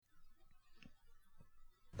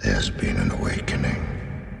has been an awakening.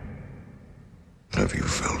 Have you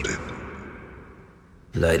felt it?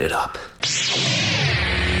 Light it up.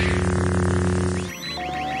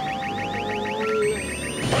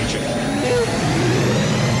 Punch it.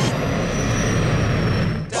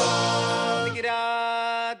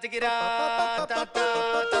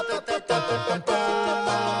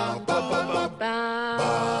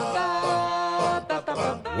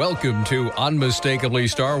 Welcome to Unmistakably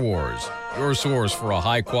Star Wars, your source for a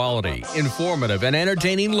high-quality, informative, and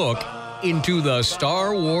entertaining look into the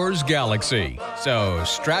Star Wars galaxy. So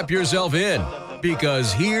strap yourself in,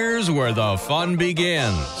 because here's where the fun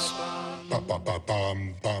begins.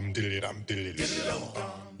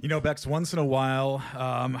 You know, Bex, once in a while,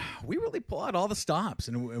 we really pull out all the stops,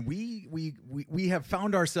 and we have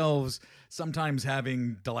found ourselves sometimes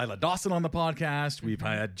having Delilah Dawson on the podcast. We've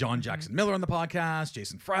had John Jackson Miller on the podcast,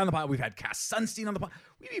 Jason Fry on the podcast. We've had Cass Sunstein on the podcast.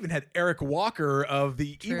 We've even had Eric Walker of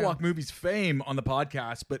the Ewok movies fame on the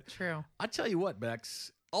podcast. But I tell you what,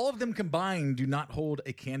 Bex, all of them combined do not hold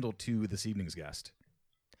a candle to this evening's guest.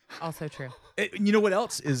 Also true. You know what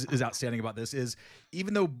else is outstanding about this is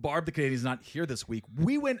even though Barb the Canadian is not here this week,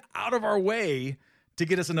 we went out of our way to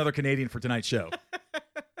get us another Canadian for tonight's show.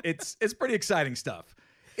 It's pretty exciting stuff.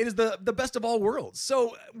 It is the best of all worlds.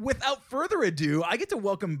 So without further ado, I get to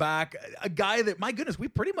welcome back a guy that, my goodness, we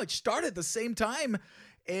pretty much started at the same time.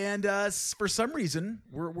 And for some reason,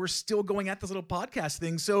 we're still going at this little podcast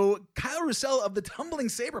thing. So Kyle Roussel of the Tumbling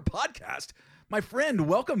Saber podcast, my friend,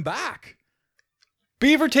 welcome back.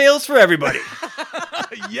 Beaver tails for everybody.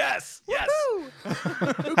 Yes.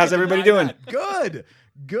 How's everybody doing?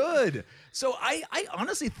 Good. So I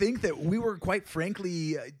honestly think that we were, quite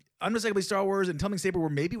frankly, Unmistakably Star Wars and Tumbling Saber were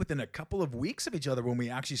maybe within a couple of weeks of each other when we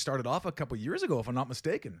actually started off a couple years ago, if I'm not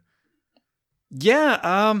mistaken.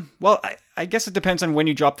 Yeah. Well, I guess it depends on when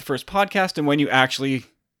you dropped the first podcast and when you actually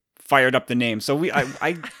fired up the name. So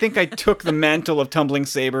I think I took the mantle of Tumbling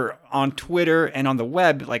Saber on Twitter and on the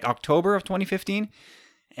web like October of 2015.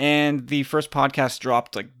 And the first podcast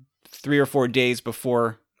dropped like 3 or 4 days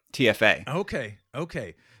before TFA.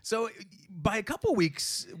 Okay. So by a couple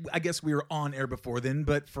weeks, I guess we were on air before then.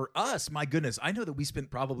 But for us, my goodness, I know that we spent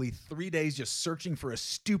probably 3 days just searching for a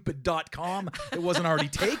stupid.com that wasn't already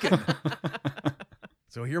taken.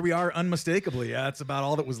 So here we are, unmistakably. Yeah, that's about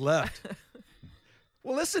all that was left.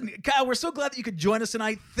 Well, listen, Kyle, we're so glad that you could join us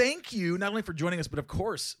tonight. Thank you, not only for joining us, but of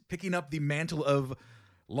course, picking up the mantle of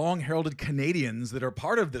long-heralded Canadians that are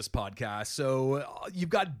part of this podcast. So you've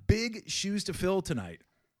got big shoes to fill tonight.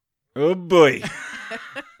 Oh, boy.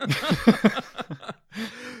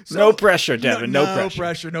 No pressure, Devin. No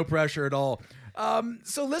pressure. No pressure at all.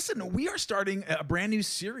 So listen, we are starting a brand new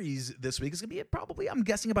series this week. It's going to be probably, I'm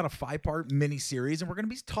guessing, about a 5-part mini-series, and we're going to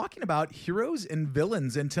be talking about heroes and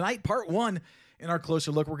villains. And tonight, part 1, in our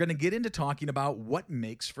closer look, we're going to get into talking about what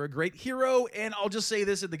makes for a great hero. And I'll just say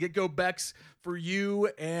this at the get-go, Bex, for you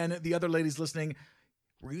and the other ladies listening,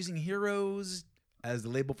 we're using heroes as the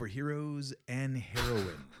label for heroes and heroines.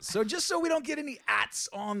 So just so we don't get any ats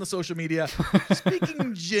on the social media,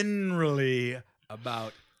 speaking generally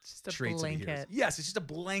about just a traits blanket. of the heroes. Yes, it's just a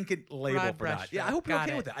blanket label for that. Yeah, I hope you're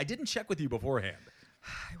okay with that. I didn't check with you beforehand.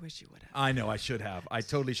 I wish you would have. I know I should have. I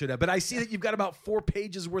totally should have. But I see that you've got about 4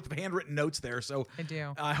 pages worth of handwritten notes there. So I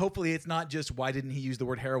do. Hopefully it's not just why didn't he use the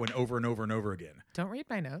word heroin over and over and over again. Don't read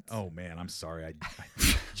my notes. Oh, man, I'm sorry. I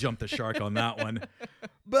jumped the shark on that one.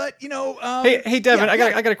 But, you know. Hey, Devin, I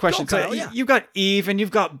got a question. Go, Kyle, You've got Eve and you've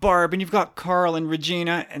got Barb and you've got Carl and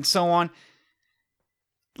Regina and so on.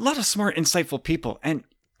 A lot of smart, insightful people. And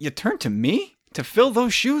you turn to me to fill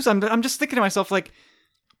those shoes? I'm just thinking to myself, like,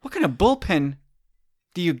 what kind of bullpen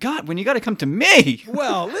do you got when you got to come to me?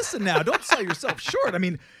 Well, listen now. Don't sell yourself short. I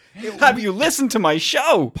mean, have you listened to my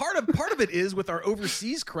show? Part of it is with our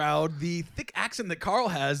overseas crowd, the thick accent that Carl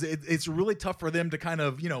has, it's really tough for them to kind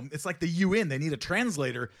of, it's like the UN. They need a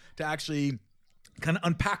translator to actually kind of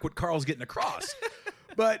unpack what Carl's getting across.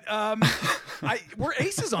 But we're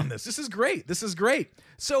aces on this. This is great.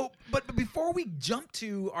 So, but before we jump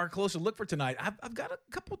to our closer look for tonight, I've got a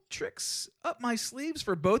couple tricks up my sleeves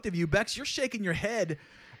for both of you. Bex, you're shaking your head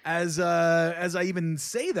as I even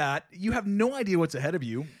say that. You have no idea what's ahead of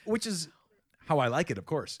you, which is how I like it, of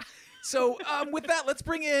course. So with that, let's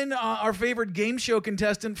bring in our favorite game show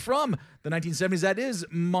contestant from the 1970s. That is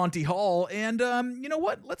Monty Hall. And you know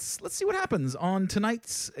what? Let's see what happens on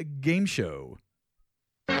tonight's game show.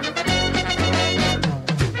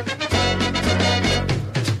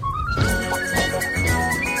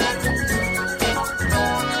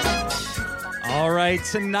 All right,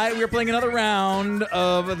 tonight we're playing another round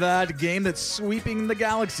of that game that's sweeping the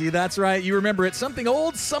galaxy. That's right, you remember it. Something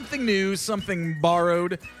old, something new, something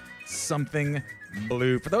borrowed. something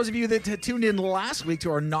blue. For those of you that tuned in last week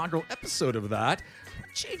to our inaugural episode of that,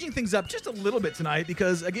 we're changing things up just a little bit tonight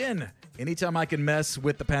because, again, anytime I can mess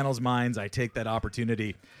with the panel's minds, I take that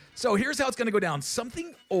opportunity. So here's how it's going to go down.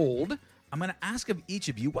 Something old. I'm going to ask of each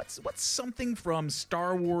of you, what's something from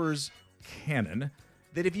Star Wars canon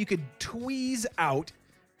that if you could tweeze out,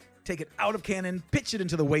 take it out of canon, pitch it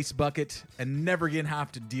into the waste bucket, and never again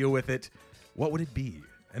have to deal with it, what would it be?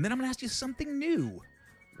 And then I'm going to ask you something new.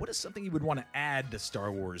 What is something you would want to add to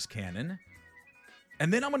Star Wars canon?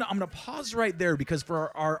 And then I'm gonna pause right there because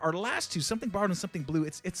for our last two, something borrowed and something blue,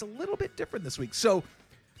 it's a little bit different this week. So,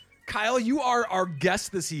 Kyle, you are our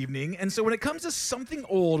guest this evening, and so when it comes to something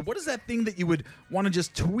old, what is that thing that you would want to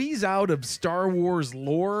just tweeze out of Star Wars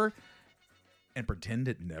lore and pretend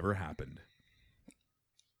it never happened?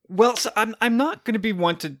 Well, so I'm not going to be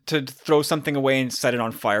one to throw something away and set it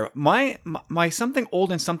on fire. My something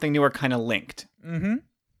old and something new are kind of linked. Mm-hmm.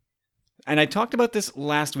 And I talked about this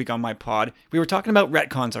last week on my pod. We were talking about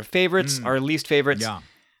retcons, our favorites, our least favorites. Yeah.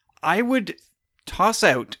 I would toss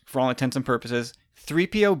out, for all intents and purposes,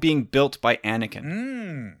 3PO being built by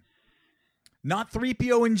Anakin. Not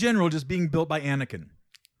 3PO in general, just being built by Anakin.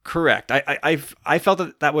 Correct. I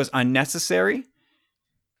felt that was unnecessary.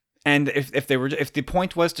 And if the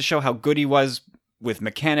point was to show how good he was with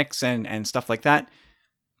mechanics and stuff like that,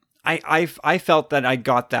 I felt that I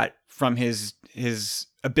got that from his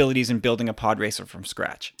abilities in building a pod racer from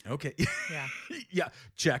scratch. Okay. Yeah. Yeah,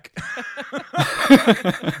 check.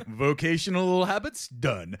 Vocational habits,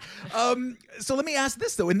 done. So let me ask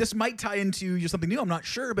this, though, and this might tie into something new, I'm not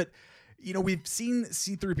sure, but we've seen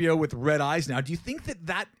C-3PO with red eyes now. Do you think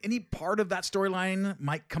that any part of that storyline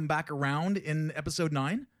might come back around in Episode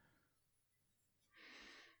 9?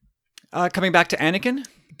 Coming back to Anakin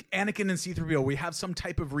and C-3PO, we have some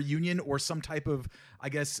type of reunion or some type of, I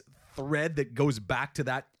guess, thread that goes back to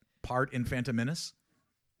that part in Phantom Menace?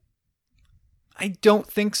 I don't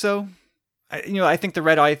think so. I think the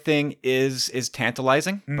red eye thing is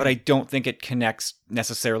tantalizing, but I don't think it connects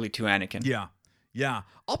necessarily to Anakin. Yeah,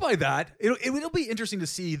 I'll buy that. It'll be interesting to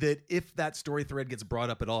see that if that story thread gets brought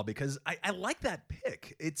up at all, because I like that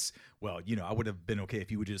pick. It's, well, I would have been okay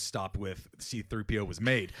if you would just stopped with C-3PO was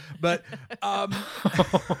made, but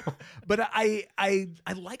but I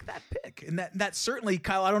like that pick, and that certainly,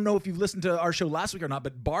 Kyle, I don't know if you've listened to our show last week or not,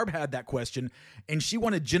 but Barb had that question, and she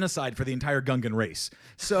wanted genocide for the entire Gungan race.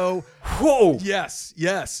 So, whoa, yes.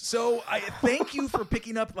 So I thank you for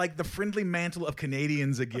picking up like the friendly mantle of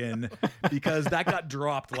Canadians again, because that got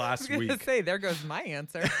dropped last I was week. gonna say, there goes my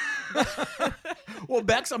answer. Well,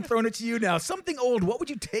 Bex, I'm throwing it to you now. Something old. What would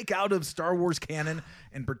you take out of Star Wars canon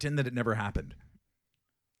and pretend that it never happened?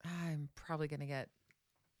 I'm probably gonna get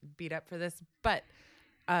beat up for this, but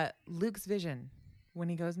Luke's vision when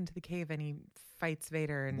he goes into the cave and he fights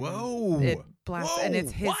Vader and it blasts and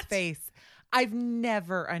it's his face. I've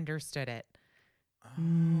never understood it.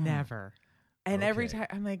 Never. And every time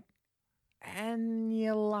I'm like, and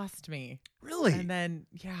you lost me. Really? And then,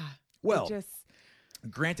 yeah. Well,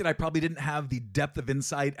 granted, I probably didn't have the depth of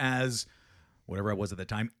insight as whatever I was at the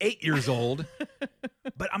time, 8 years old.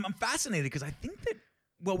 But I'm fascinated because I think that,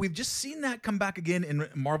 well, we've just seen that come back again in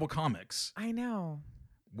Marvel Comics. I know.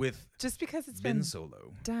 With just because it's Vin been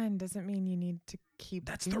Solo done doesn't mean you need to keep.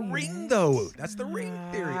 That's the doing ring, it. though. That's the ring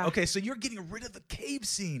theory. Okay, so you're getting rid of the cave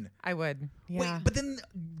scene. I would. Yeah. Wait, but then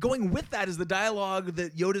going with that is the dialogue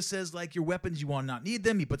that Yoda says, like, your weapons, you will not need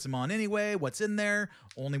them. He puts them on anyway. What's in there?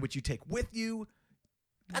 Only what you take with you.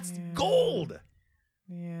 That's gold.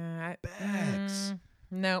 Yeah. Bex.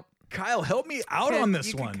 Nope. Kyle, help me out on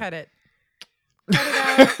this you one. Could cut it. Cut it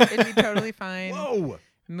out. It'd be totally fine. Whoa.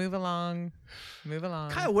 Move along.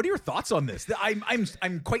 Kyle, what are your thoughts on this?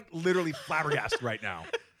 I'm quite literally flabbergasted right now.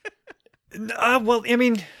 Well, I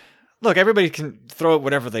mean, look, everybody can throw out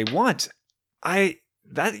whatever they want. ESB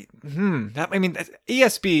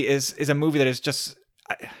is a movie that is just,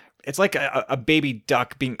 it's like a baby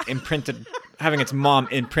duck being imprinted, having its mom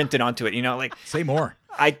imprinted onto it. Like say more.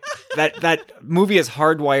 That movie is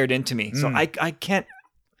hardwired into me, so I can't.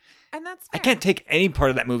 And that's fair. I can't take any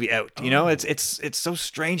part of that movie out. It's so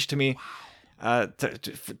strange to me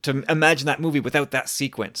to imagine that movie without that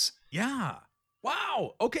sequence. Yeah.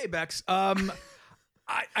 Wow. Okay, Bex. I'm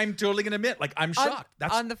totally gonna admit, like, I'm shocked.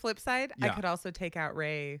 That's on the flip side. Yeah. I could also take out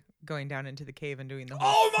Rey going down into the cave and doing the whole.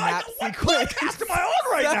 Oh my snap God! sequence. What cast am I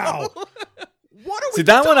on right now? What are we See,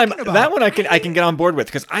 that one talking about? That one I can get on board with,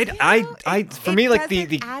 because for me, like the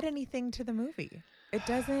doesn't add anything to the movie. It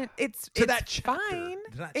doesn't. It's that chapter, fine.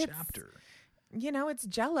 to that It's, chapter. It's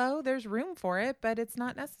Jello. There's room for it, but it's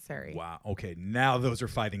not necessary. Wow. Okay. Now those are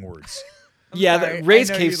fighting words. The Rey's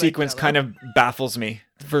cave sequence kind of baffles me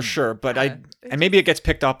for sure, but and maybe it gets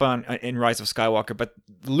picked up on in Rise of Skywalker, but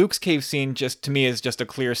Luke's cave scene just to me is just a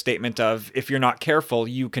clear statement of if you're not careful,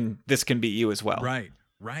 this can be you as well.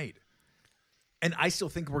 Right. And I still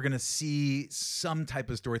think we're going to see some type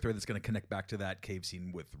of story thread that's going to connect back to that cave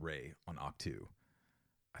scene with Rey on Octu.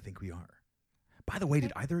 I think we are. By the way,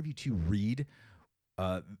 did either of you two read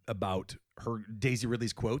about Daisy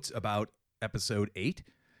Ridley's quotes about Episode 8?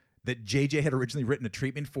 That JJ had originally written a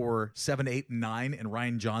treatment for 7, 8, and 9, and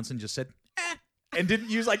Rian Johnson just said, and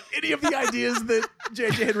didn't use like any of the ideas that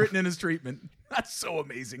JJ had written in his treatment. That's so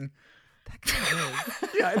amazing. That kind of is.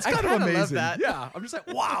 Yeah, it's kind of amazing. Love that. Yeah, I'm just like,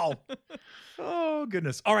 wow. Oh,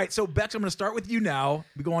 goodness. All right, so Bex, I'm going to start with you now.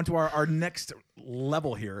 We go on to our next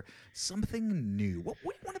level here. Something new. What do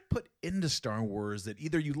you want to put into Star Wars that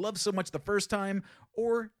either you love so much the first time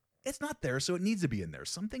or it's not there, so it needs to be in there?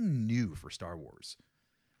 Something new for Star Wars.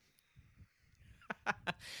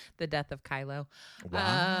 The death of Kylo.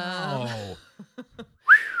 Wow.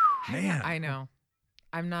 Man. I know.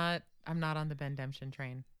 I'm not on the Bendemption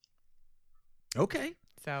train. Okay.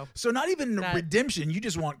 So not even redemption. You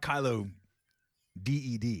just want Kylo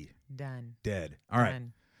DED. Done. Dead. All right.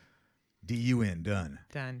 Done. DUN. Done.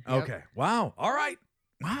 Done. Okay. Yep. Wow. All right.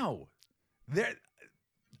 Wow. There.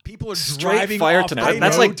 People are Straight driving fire off tonight. the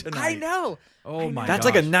That's road like tonight. I know. Oh my god. That's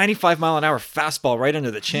like a 95-mile-an-hour fastball right under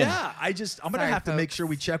the chin. Yeah, I'm gonna Sorry, have to make folks. sure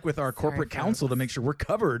we check with our corporate Sorry, counsel to make sure we're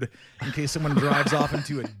covered in case someone drives off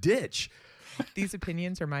into a ditch. These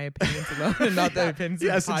opinions are my opinions alone, and not the opinions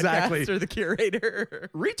Yes, of the podcast exactly. or the curator.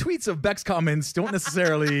 Retweets of Beck's comments don't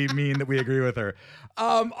necessarily mean that we agree with her.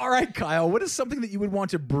 All right, Kyle, what is something that you would want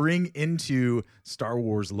to bring into Star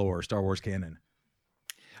Wars lore, Star Wars canon?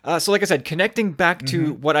 So like I said, connecting back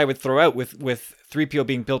to what I would throw out with 3PO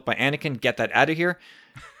being built by Anakin, get that out of here.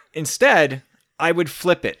 Instead, I would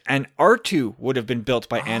flip it, and R2 would have been built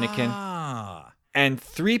by Anakin, and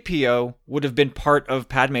 3PO would have been part of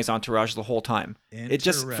Padme's entourage the whole time. It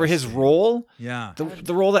just, for his role,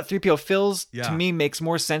 the role that 3PO fills, to me, makes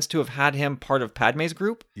more sense to have had him part of Padme's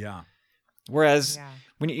group. Yeah. Whereas,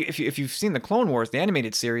 if you've seen the Clone Wars, the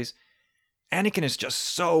animated series, Anakin is just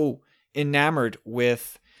so enamored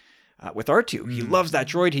with R2. He loves that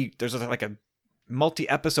droid. There's like a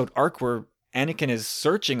multi-episode arc where Anakin is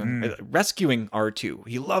searching, rescuing R2.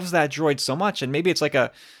 He loves that droid so much, and maybe it's like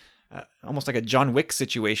almost like a John Wick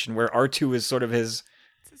situation where R2 is sort of his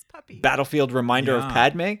puppy battlefield reminder of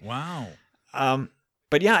Padme. Wow.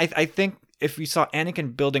 But yeah, I think if we saw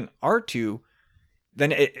Anakin building R2,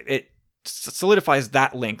 then it solidifies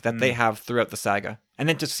that link that they have throughout the saga, and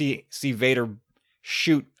then to see Vader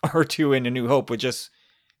shoot R2 in A New Hope would just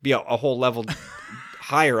be a whole level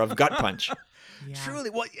higher of gut punch. Yeah. Truly.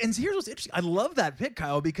 Well, and here's what's interesting. I love that pick,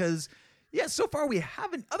 Kyle, because so far we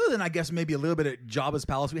haven't, other than I guess maybe a little bit at Jabba's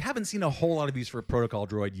palace, we haven't seen a whole lot of use for a protocol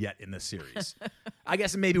droid yet in this series. I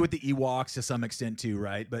guess maybe with the Ewoks to some extent too,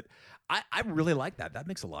 right? But I really like that. That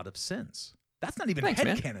makes a lot of sense. That's not even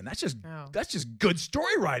headcanon. That's just good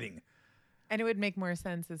story writing. And it would make more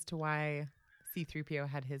sense as to why C-3PO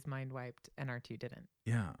had his mind wiped and R2 didn't.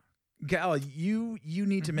 Yeah. Gal, you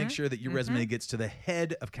need to make sure that your resume gets to the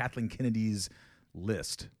head of Kathleen Kennedy's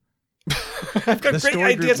list. I've got great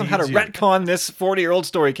ideas on how to retcon this 40-year-old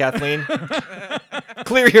story, Kathleen.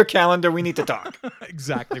 Clear your calendar. We need to talk.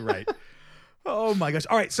 Exactly right. Oh, my gosh.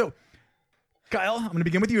 All right, so, Kyle, I'm going to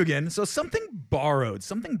begin with you again. So something borrowed.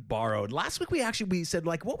 Last week we said,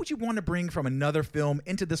 like, what would you want to bring from another film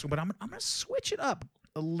into this one? But I'm going to switch it up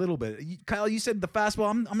a little bit. Kyle, you said the fastball.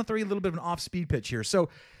 I'm going to throw you a little bit of an off-speed pitch here. So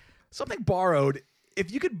something borrowed.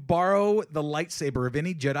 If you could borrow the lightsaber of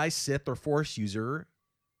any Jedi, Sith, or Force user,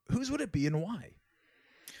 whose would it be and why?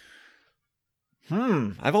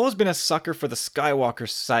 I've always been a sucker for the Skywalker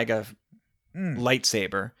saga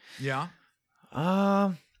lightsaber. Yeah.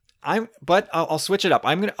 But I'll switch it up.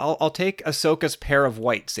 I'll take Ahsoka's pair of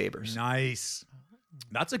white sabers. Nice.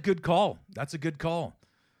 That's a good call.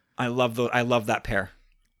 I love that pair.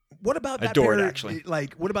 What about that Adored, pair? actually.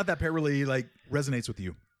 Like, what about that pair really resonates with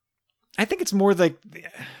you? I think it's more like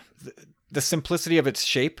the simplicity of its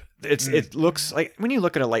shape. It looks like, when you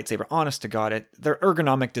look at a lightsaber, honest to God, they're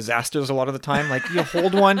ergonomic disasters a lot of the time. Like, you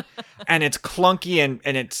hold one and it's clunky and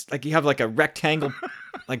it's like you have like a rectangle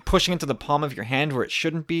like pushing into the palm of your hand where it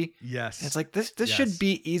shouldn't be. Yes. And it's like this should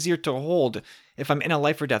be easier to hold if I'm in a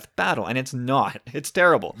life or death battle, and it's not. It's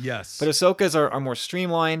terrible. Yes. But Ahsoka's are more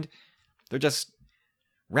streamlined. They're just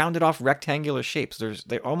rounded off rectangular shapes.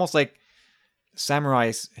 They're almost like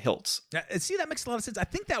samurai hilts. See, that makes a lot of sense. I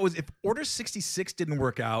think that was, if Order 66 didn't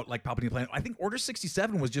work out like Palpatine planned, I think Order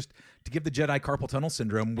 67 was just to give the Jedi carpal tunnel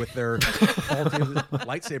syndrome with their faulty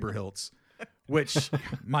lightsaber hilts. Which,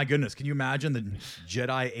 my goodness, can you imagine the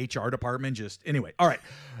Jedi HR department just... Anyway, all right.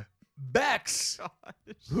 Bex,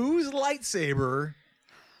 whose lightsaber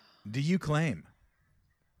do you claim?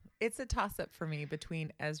 It's a toss-up for me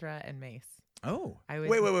between Ezra and Mace. Oh, I would...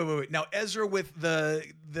 wait. Now Ezra with the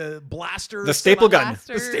blaster, the staple gun,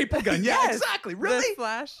 the staple gun. Yeah, Yes. Exactly. Really? The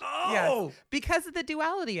flash. Oh, yes. Because of the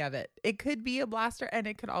duality of it. It could be a blaster and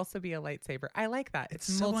it could also be a lightsaber. I like that. it's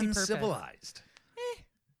so multi-purpose. uncivilized.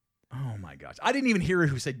 Oh my gosh, I didn't even hear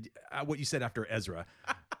who said what you said after Ezra.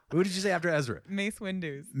 Who did you say after Ezra? Mace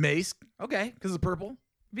Windu's. Mace. Okay, because it's purple.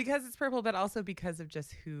 Because it's purple, but also because of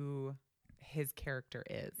just who his character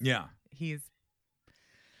is. Yeah. He's,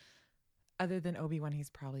 other than Obi-Wan, he's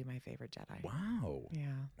probably my favorite Jedi. Wow. Yeah.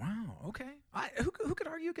 Wow. Okay. Who could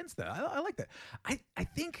argue against that? I like that. I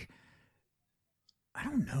think, I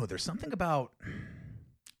don't know. There's something about,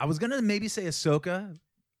 I was going to maybe say Ahsoka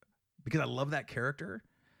because I love that character.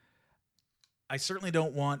 I certainly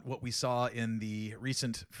don't want what we saw in the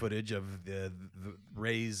recent footage of the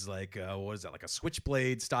Rey's, like, what is that, like a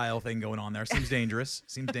switchblade style thing going on there. Seems dangerous.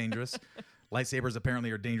 Seems dangerous. Lightsabers apparently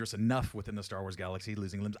are dangerous enough within the Star Wars galaxy,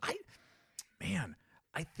 losing limbs. I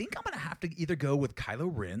think I'm going to have to either go with Kylo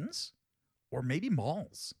Ren's or maybe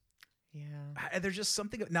Maul's. Yeah. There's just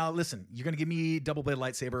something. Now, listen, you're going to give me double-bladed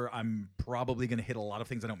lightsaber. I'm probably going to hit a lot of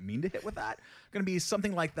things I don't mean to hit with that. Going to be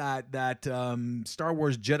something like that Star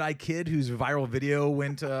Wars Jedi kid whose viral video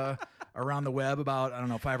went around the web about, I don't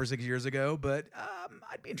know, 5 or 6 years ago. But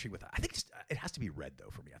I'd be intrigued with that. I think it has to be red, though,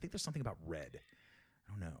 for me. I think there's something about red.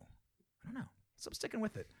 I don't know. So I'm sticking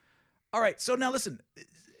with it. All right, so now listen.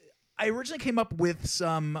 I originally came up with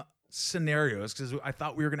some scenarios because I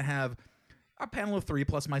thought we were going to have a panel of 3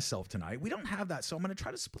 plus myself tonight. We don't have that, so I'm going to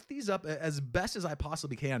try to split these up as best as I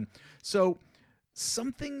possibly can. So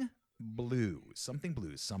something blue, something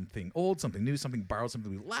old, something new, something borrowed,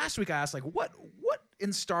 something blue. Last week I asked, like, what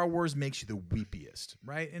in Star Wars makes you the weepiest,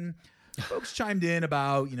 right? And folks chimed in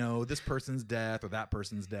about, this person's death or that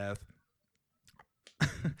person's death.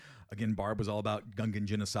 Again, Barb was all about Gungan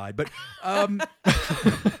genocide, but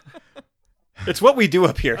it's what we do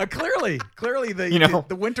up here. Clearly,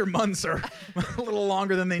 the winter months are a little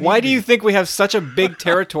longer than they need. Why to do be. you think we have such a big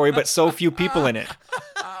territory but so few people in it?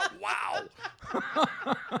 Wow.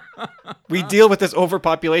 We deal with this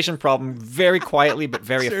overpopulation problem very quietly but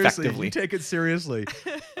very Seriously, effectively. you take it seriously.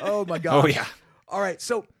 Oh my gosh. Oh yeah. All right,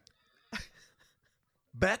 so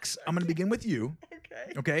Bex, I'm going to begin with you.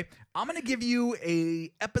 Okay. I'm going to give you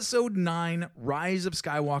a episode 9 Rise of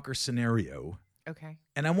Skywalker scenario. Okay.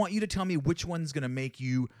 And I want you to tell me which one's going to make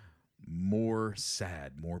you more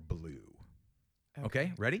sad, more blue.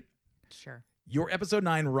 Okay, ready? Sure. Your episode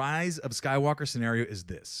 9 Rise of Skywalker scenario is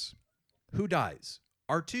this. Who dies,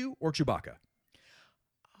 R2 or Chewbacca?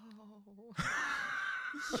 Oh.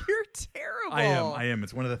 You're terrible. I am.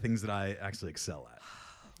 It's one of the things that I actually excel at.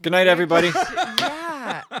 Good night, everybody.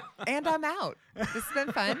 Yeah. And I'm out. This has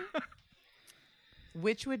been fun.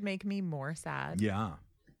 Which would make me more sad? Yeah.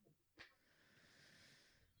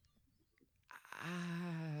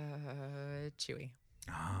 Chewie.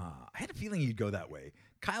 I had a feeling you'd go that way.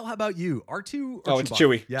 Kyle, how about you? R2 or Oh, Chewbacca? it's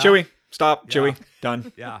Chewie. Yeah? Chewie. Stop. Yeah. Chewie.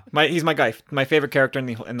 Done. Yeah. He's my guy. My favorite character in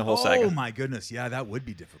the whole saga. Oh my goodness. Yeah, that would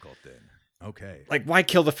be difficult then. Okay. Like, why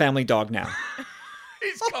kill the family dog now?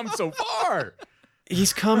 He's come so far.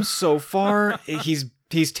 He's come so far.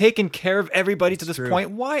 He's taken care of everybody to this true.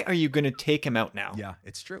 point. Why are you going to take him out now? Yeah,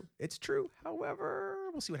 it's true. It's true. However,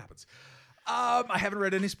 we'll see what happens. I haven't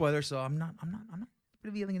read any spoilers, so I'm not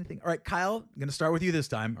revealing anything. All right, Kyle, I'm going to start with you this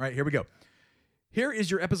time. All right, here we go. Here is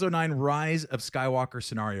your episode 9 Rise of Skywalker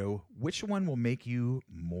scenario. Which one will make you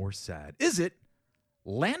more sad? Is it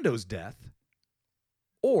Lando's death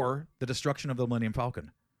or the destruction of the Millennium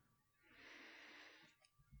Falcon?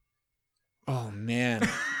 Oh man.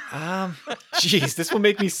 Jeez, this will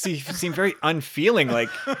make me seem very unfeeling. Like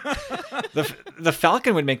the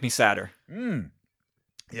Falcon would make me sadder.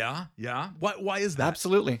 Yeah. Why is that?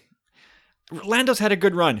 Absolutely. Lando's had a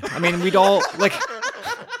good run. I mean, we'd all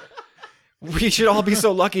we should all be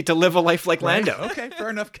so lucky to live a life like Lando. Okay, fair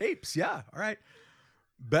enough. Capes. Yeah. All right.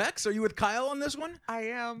 Bex, are you with Kyle on this one? I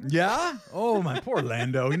am. Yeah? Oh, my poor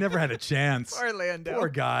Lando. He never had a chance. Poor Lando. Poor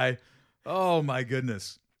guy. Oh, my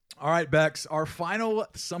goodness. All right, Bex, our final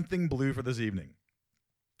something blue for this evening.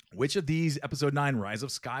 Which of these episode 9 Rise of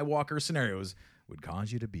Skywalker scenarios would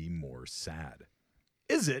cause you to be more sad?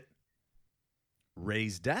 Is it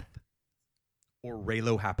Rey's death or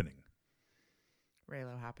Reylo happening?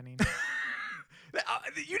 Reylo happening.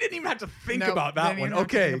 You didn't even have to think Nope, about that didn't one. even have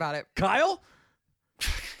to Okay. think about it. Kyle?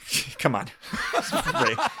 Come on.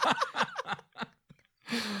 Ray.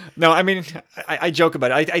 No, I mean, I joke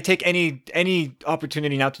about it. I take any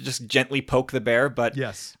opportunity now to just gently poke the bear, but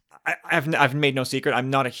Yes. I've made no secret. I'm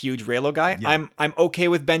not a huge Raylo guy. Yeah. I'm okay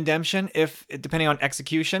with Bendemption if depending on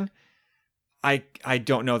execution. I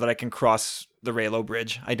don't know that I can cross the Raylo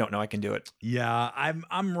bridge. I don't know I can do it. Yeah,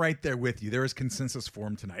 I'm right there with you. There is consensus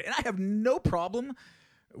formed tonight, and I have no problem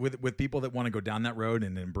with people that want to go down that road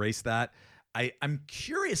and embrace that. I'm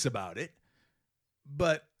curious about it,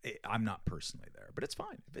 but I'm not personally there. But it's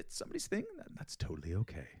fine if it's somebody's thing. That's totally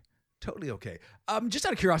okay. Totally okay. Just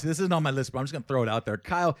out of curiosity, this isn't on my list, but I'm just gonna throw it out there.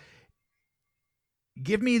 Kyle,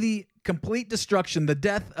 give me the complete destruction, the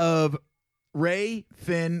death of Rey,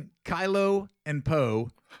 Finn, Kylo, and Poe,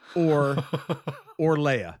 or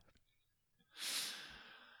Leia.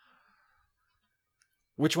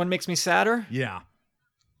 Which one makes me sadder? Yeah.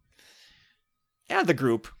 Yeah, the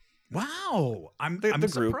group. Wow. I'm group.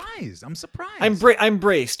 surprised. I'm surprised. I'm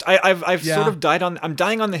braced. I've Yeah. sort of I'm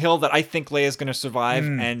dying on the hill that I think Leia's going to survive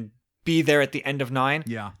and be there at the end of 9.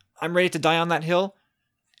 Yeah. I'm ready to die on that hill.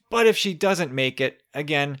 But if she doesn't make it,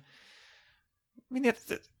 again, I mean,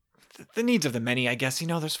 the needs of the many, I guess.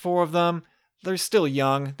 There's 4 of them. They're still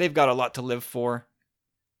young. They've got a lot to live for.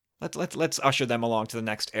 Let's usher them along to the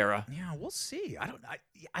next era. Yeah, we'll see.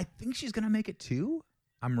 I think she's gonna make it too.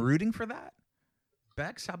 I'm rooting for that.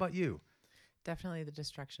 Bex, how about you? Definitely the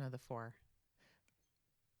destruction of the 4.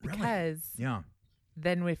 Really? Because Yeah.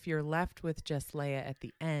 then if you're left with just Leia at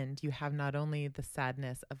the end, you have not only the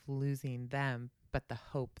sadness of losing them, but the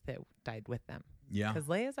hope that died with them. Yeah. Because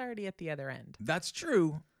Leia's already at the other end. That's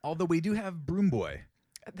true. Although we do have Broom Boy.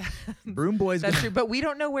 Broom Boy's That's gonna, true, but we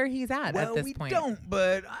don't know where he's at this we point. don't,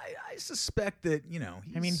 but I suspect that, he's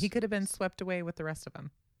I mean, he could have been swept away with the rest of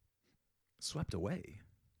them. swept away.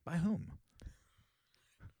 By whom?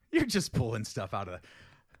 You're just pulling stuff out of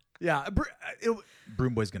Yeah,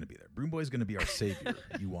 Broom Boy's going to be there. Broom Boy's going to be our savior.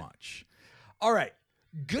 You watch. All right.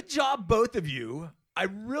 Good job, both of you. I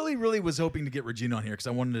really, really was hoping to get Regina on here because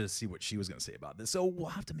I wanted to see what she was going to say about this. So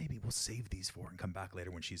we'll save these 4 and come back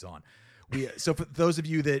later when she's on. So for those of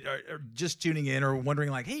you that are just tuning in or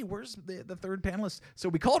wondering like, hey, where's the third panelist? So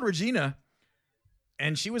we called Regina,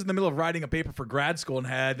 and she was in the middle of writing a paper for grad school and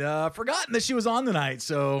had forgotten that she was on tonight.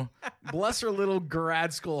 So bless her little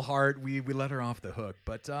grad school heart. We let her off the hook.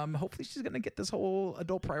 But hopefully she's going to get this whole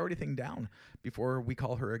adult priority thing down before we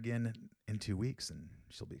call her again in 2 weeks, and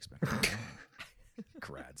she'll be expecting her on.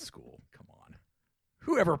 Grad school. Come on.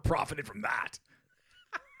 Whoever profited from that?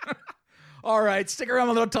 All right. Stick around,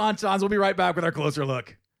 my little tauntauns. We'll be right back with our closer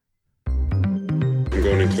look. I'm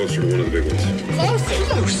going in closer to one of the big ones.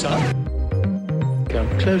 Closer?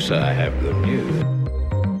 Come closer, I have good news.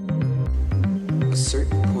 A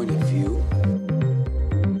certain point of view.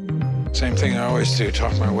 Same thing I always do,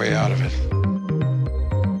 talk my way out of it.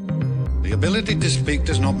 The ability to speak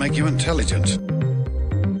does not make you intelligent.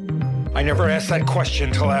 I never ask that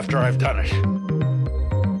question till after I've done it.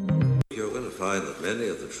 You're going to find that many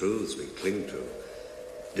of the truths we cling to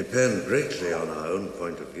depend greatly on our own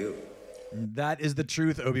point of view. That is the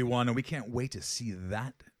truth, Obi-Wan, and we can't wait to see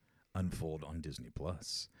that unfold on Disney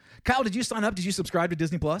Plus. Kyle, did you sign up? Did you subscribe to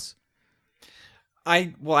Disney Plus?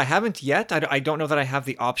 I haven't yet. I don't know that I have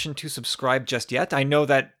the option to subscribe just yet. I know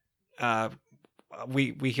that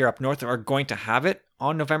we here up north are going to have it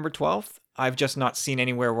on November 12th. I've just not seen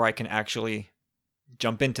anywhere where I can actually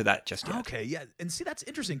jump into that just yet. Okay, yeah. And see, that's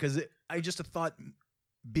interesting because I just thought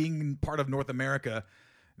being part of North America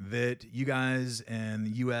that you guys and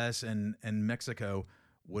the U.S. and Mexico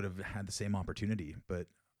would have had the same opportunity. But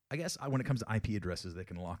I guess when it comes to IP addresses, they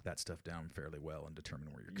can lock that stuff down fairly well and determine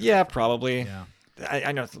where you're coming from. Probably. Yeah.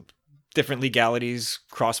 I know different legalities,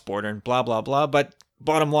 cross-border, and blah, blah, blah. But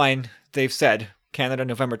bottom line, they've said Canada,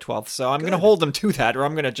 November 12th. So I'm going to hold them to that, or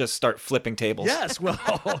I'm going to just start flipping tables. Yes, well,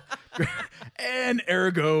 and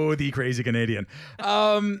ergo the crazy Canadian.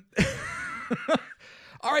 All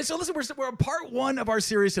right, so listen, we're on part 1 of our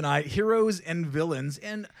series tonight, Heroes and Villains.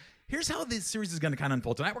 And here's how this series is going to kind of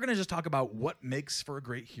unfold. Tonight, we're going to just talk about what makes for a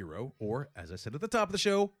great hero, or as I said at the top of the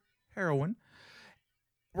show, heroine.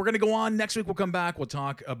 We're going to go on. Next week, we'll come back. We'll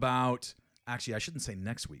talk about... Actually, I shouldn't say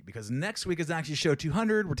next week, because next week is actually show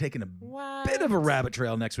 200. We're taking a bit of a rabbit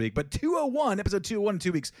trail next week. But 201, episode 201 in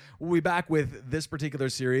 2 weeks, we'll be back with this particular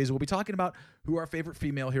series. We'll be talking about who our favorite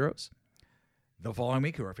female heroes. The following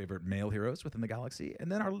week, who are our favorite male heroes within the galaxy.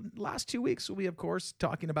 And then our last 2 weeks, we'll be, of course,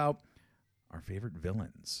 talking about our favorite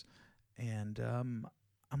villains. And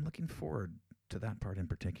I'm looking forward to that part in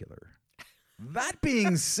particular. That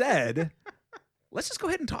being said, let's just go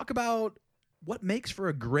ahead and talk about what makes for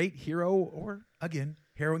a great hero, or, again,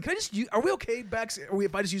 heroine. Can I just are we okay, Bex,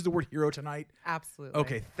 if I just use the word hero tonight? Absolutely.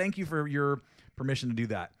 Okay, thank you for your permission to do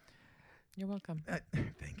that. You're welcome.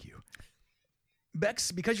 Thank you.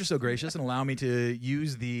 Bex, because you're so gracious and allow me to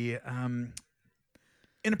use the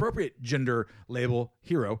inappropriate gender label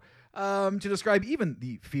hero to describe even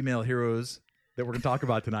the female heroes that we're going to talk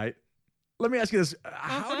about tonight, let me ask you this.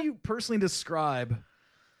 How do you personally describe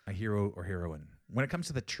a hero or heroine? When it comes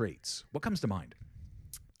to the traits, what comes to mind?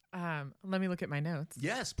 Let me look at my notes.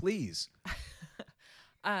 Yes, please.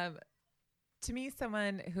 To me,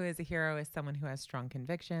 someone who is a hero is someone who has strong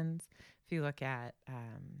convictions. If you look at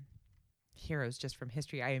heroes just from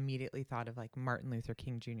history, I immediately thought of like Martin Luther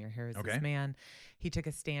King Jr. Here's this man. He took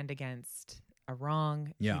a stand against a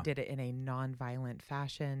wrong. Yeah. He did it in a nonviolent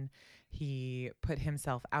fashion. He put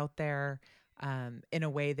himself out there in a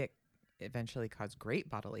way that eventually caused great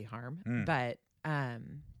bodily harm. But,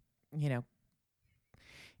 you know,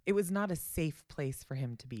 it was not a safe place for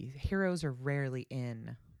him to be. Heroes are rarely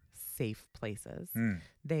in safe places.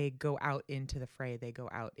 They go out into the fray. They go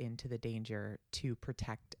out into the danger to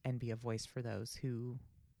protect and be a voice for those who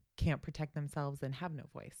can't protect themselves and have no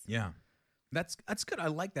voice. Yeah, that's good. I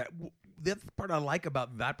like that. The other part I like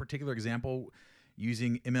about that particular example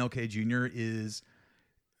using MLK Jr. is,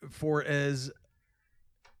 for as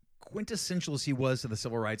quintessential as he was to the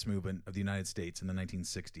civil rights movement of the United States in the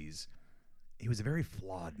 1960s, he was a very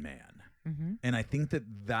flawed man. And I think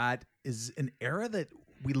that is an era that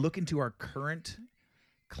we look into our current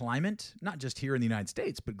climate, not just here in the United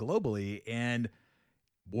States, but globally. And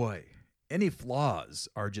boy, any flaws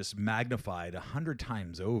are just magnified 100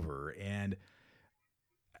 times over. And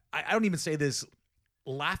I don't even say this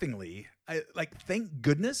laughingly. Thank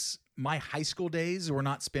goodness my high school days were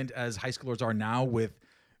not spent as high schoolers are now with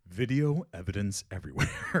video evidence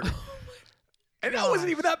everywhere. And I wasn't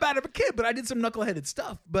even that bad of a kid, but I did some knuckleheaded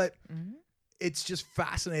stuff. But it's just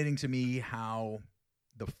fascinating to me how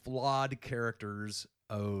the flawed characters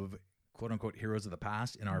of quote-unquote heroes of the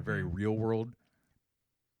past in our very real world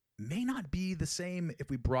may not be the same if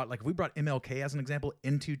we brought MLK as an example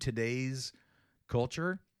into today's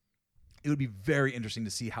culture. It would be very interesting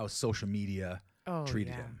to see how social media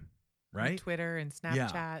treated him, right? And Twitter and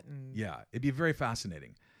Snapchat. Yeah, it'd be very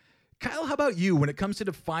fascinating. Kyle, how about you when it comes to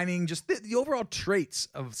defining just the overall traits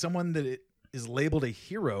of someone that is labeled a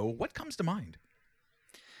hero? What comes to mind?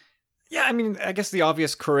 Yeah, I mean, I guess the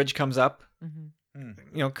obvious courage comes up. You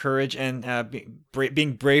know, courage and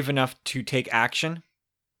being brave enough to take action,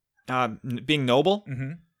 being noble.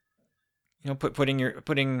 You know,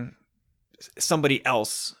 putting somebody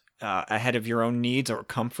else ahead of your own needs or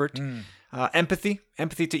comfort. Empathy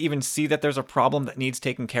to even see that there's a problem that needs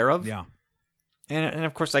taken care of. Yeah. And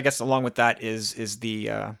of course, I guess along with that is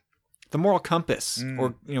the moral compass,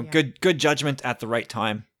 or good judgment at the right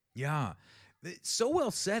time. Yeah, so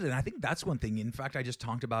well said. And I think that's one thing. In fact, I just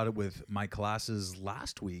talked about it with my classes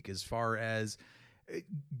last week. As far as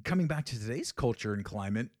coming back to today's culture and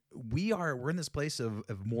climate, we're in this place of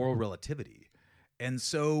moral relativity, and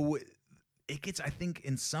so it gets, I think,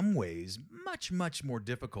 in some ways, much more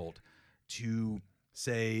difficult to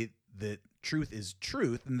say that truth is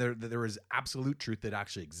truth, and there is absolute truth that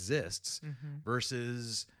actually exists,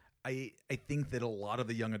 versus I think that a lot of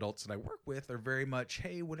the young adults that I work with are very much,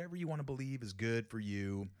 hey, whatever you want to believe is good for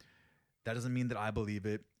you. That doesn't mean that I believe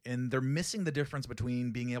it. And they're missing the difference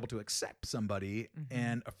between being able to accept somebody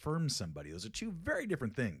and affirm somebody. Those are two very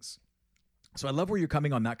different things. So I love where you're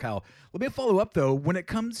coming on that, Kyle. Let me follow up, though. When it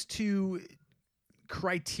comes to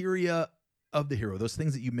criteria of the hero, those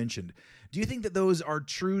things that you mentioned, do you think that those are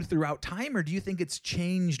true throughout time, or do you think it's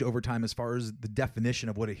changed over time as far as the definition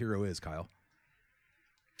of what a hero is, Kyle?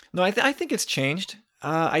 No, I think it's changed.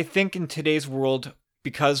 I think in today's world,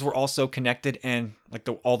 because we're all so connected and like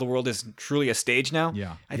all the world is truly a stage now.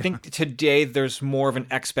 Yeah. I think today there's more of an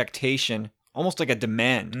expectation, almost like a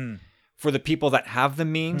demand for the people that have the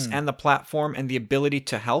means and the platform and the ability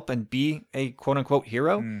to help and be a quote unquote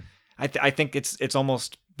hero. I think it's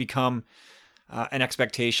almost become an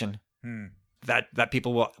expectation that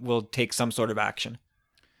people will take some sort of action.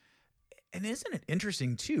 And isn't it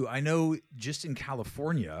interesting, too? I know just in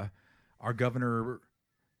California, our governor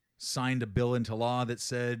signed a bill into law that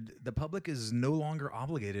said the public is no longer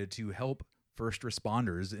obligated to help first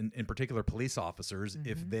responders, in particular police officers,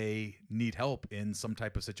 if they need help in some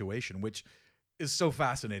type of situation, which is so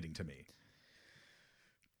fascinating to me.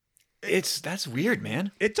 That's weird,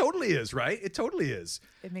 man. It totally is, right? It totally is.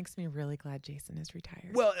 It makes me really glad Jason is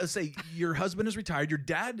retired. Well, let's say your husband is retired. Your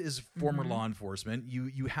dad is former law enforcement.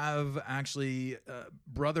 You have actually a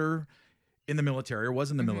brother in the military, or was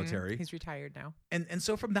in the military. He's retired now. And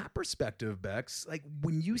so from that perspective, Bex, like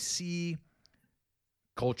when you see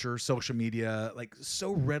culture, social media, like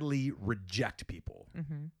so readily reject people,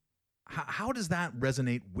 How does that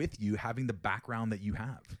resonate with you, having the background that you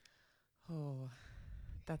have? Oh,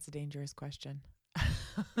 that's a dangerous question.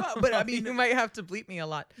 But I mean, you might have to bleep me a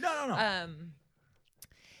lot. No.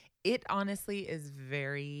 It honestly is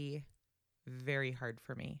very, very hard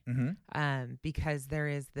for me. Because there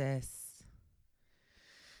is this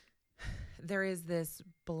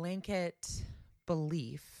blanket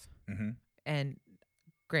belief, and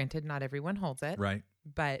granted, not everyone holds it, right?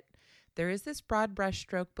 But there is this broad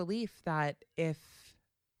brushstroke belief that if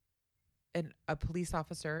a police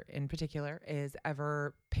officer in particular is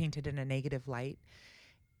ever painted in a negative light,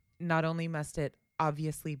 not only must it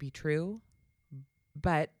obviously be true,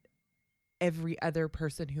 but every other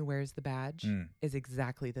person who wears the badge is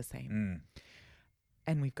exactly the same.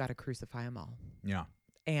 And we've got to crucify them all. Yeah.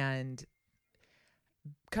 And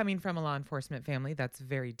coming from a law enforcement family, that's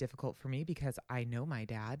very difficult for me because I know my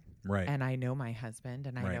dad, right, and I know my husband,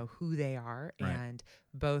 and I know who they are, and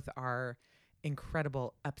both are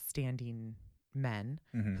incredible, upstanding men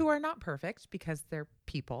who are not perfect because they're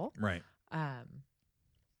people, right?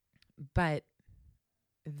 But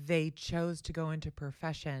they chose to go into a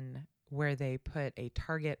profession where they put a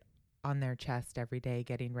target on their chest every day,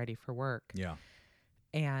 getting ready for work. Yeah,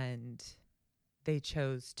 and they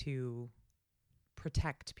chose to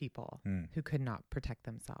protect people who could not protect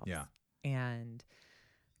themselves. Yeah. And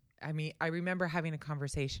I mean, I remember having a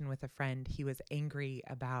conversation with a friend. He was angry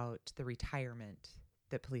about the retirement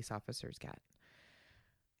that police officers get.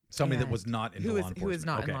 Somebody that was not in law enforcement. Who was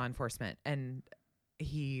not in law enforcement. And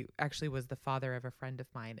he actually was the father of a friend of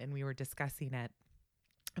mine. And we were discussing it.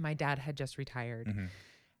 And my dad had just retired.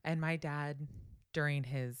 And my dad, during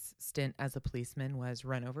his stint as a policeman, was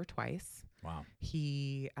run over twice. Wow.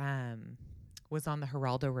 He was on the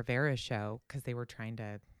Geraldo Rivera show because they were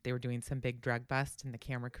doing some big drug bust, and the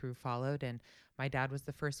camera crew followed, and my dad was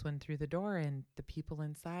the first one through the door, and the people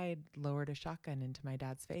inside lowered a shotgun into my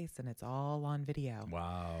dad's face, and it's all on video.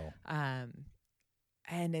 Wow.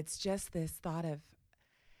 And it's just this thought of,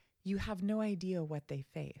 you have no idea what they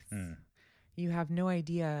face. You have no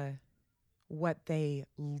idea what they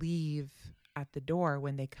leave at the door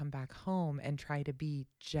when they come back home and try to be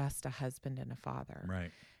just a husband and a father.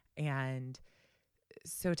 Right. And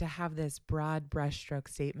so to have this broad brushstroke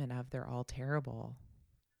statement of they're all terrible,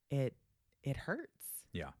 it hurts.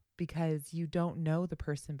 Yeah. Because you don't know the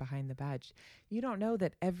person behind the badge. You don't know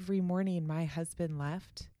that every morning my husband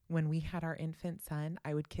left, when we had our infant son,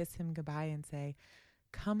 I would kiss him goodbye and say,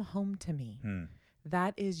 come home to me.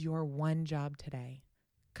 That is your one job today.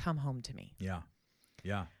 Come home to me. Yeah.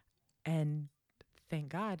 Yeah. And thank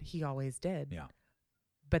God he always did. Yeah.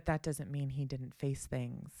 But that doesn't mean he didn't face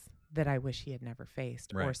things that I wish he had never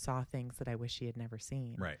faced, right, or saw things that I wish he had never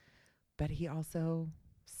seen. Right. But he also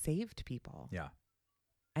saved people. Yeah.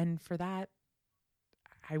 And for that,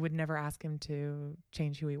 I would never ask him to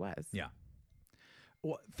change who he was. Yeah.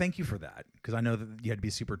 Well, thank you for that, because I know that you had to be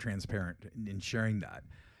super transparent in sharing that.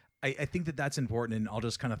 I think that that's important, and I'll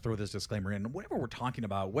just kind of throw this disclaimer in. Whatever we're talking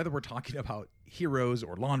about, whether we're talking about heroes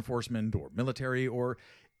or law enforcement or military or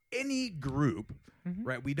any group,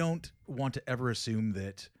 right? We don't want to ever assume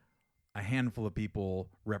that a handful of people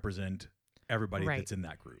represent everybody that's in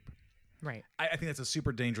that group. Right. I think that's a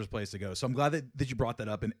super dangerous place to go. So I'm glad that you brought that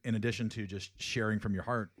up, in addition to just sharing from your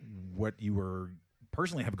heart what you were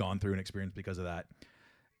personally have gone through and experienced because of that.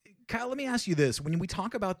 Kyle, let me ask you this. When we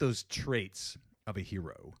talk about those traits of a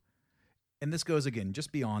hero, and this goes, again,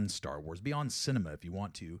 just beyond Star Wars, beyond cinema if you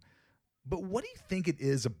want to, but what do you think it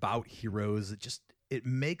is about heroes that it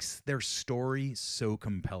makes their story so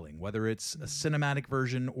compelling, whether it's a cinematic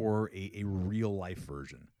version or a real life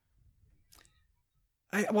version?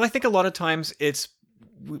 I think a lot of times it's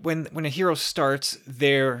when a hero starts,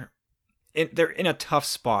 they're in a tough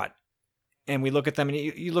spot, and we look at them, and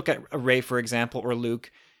you look at Rey, for example, or Luke.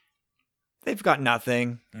 They've got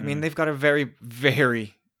nothing. I mean, they've got a very,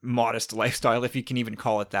 very modest lifestyle, if you can even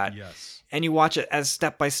call it that. Yes. And you watch it as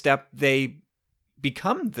step by step they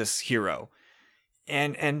become this hero,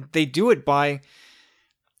 and they do it by,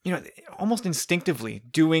 almost instinctively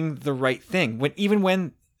doing the right thing. Even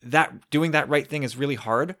when doing that right thing is really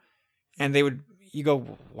hard, and you go,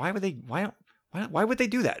 why would they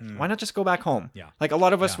do that? Why not just go back home? Yeah. Like a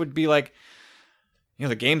lot of us would be like,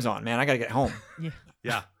 the game's on, man. I got to get home.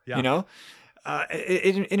 Yeah.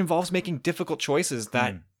 It involves making difficult choices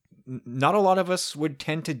that not a lot of us would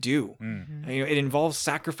tend to do. It involves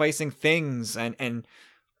sacrificing things and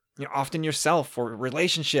often yourself for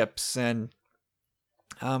relationships. And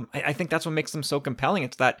I think that's what makes them so compelling.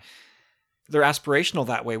 It's that they're aspirational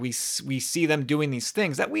that way. We see them doing these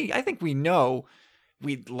things that I think we know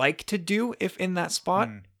we'd like to do if in that spot.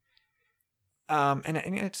 And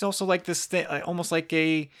it's also like this thing, almost like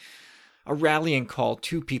a rallying call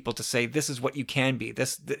to people to say, this is what you can be.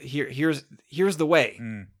 Here's the way.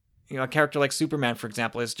 You know, a character like Superman, for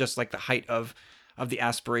example, is just like the height of the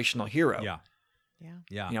aspirational hero. Yeah.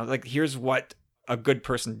 You know, like, here's what a good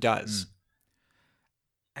person does.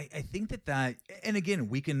 I think that, and again,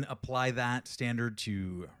 we can apply that standard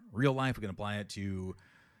to real life. We can apply it to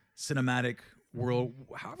cinematic world,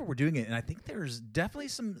 however we're doing it. And I think there's definitely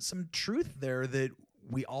some truth there that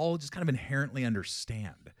we all just kind of inherently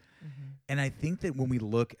understand. And I think that when we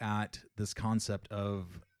look at this concept of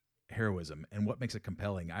heroism and what makes it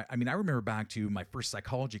compelling, I mean, I remember back to my first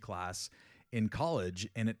psychology class in college,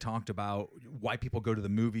 and it talked about why people go to the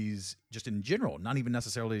movies just in general, not even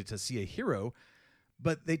necessarily to see a hero,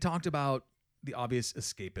 but they talked about the obvious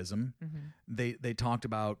escapism. They talked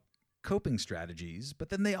about coping strategies, but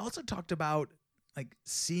then they also talked about like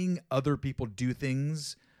seeing other people do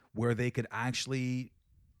things where they could actually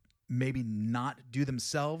maybe not do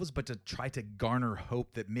themselves, but to try to garner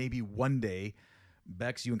hope that maybe one day,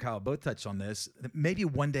 Bex, you and Kyle both touched on this, that maybe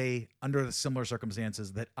one day under the similar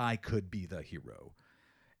circumstances that I could be the hero.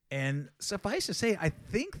 And suffice to say, I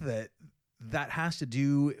think that has to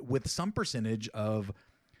do with some percentage of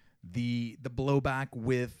the blowback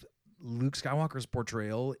with Luke Skywalker's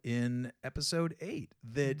portrayal in episode 8,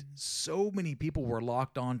 that so many people were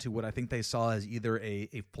locked on to what I think they saw as either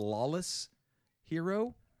a flawless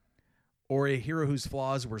hero or a hero whose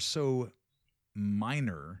flaws were so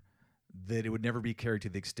minor that it would never be carried to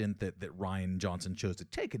the extent that Rian Johnson chose to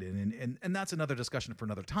take it in. And that's another discussion for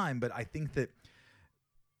another time, but I think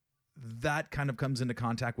that kind of comes into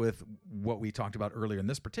contact with what we talked about earlier in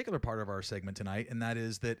this particular part of our segment tonight, and that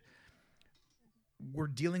is that we're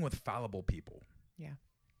dealing with fallible people. Yeah.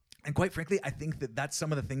 And quite frankly, I think that that's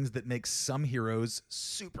some of the things that makes some heroes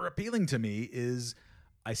super appealing to me is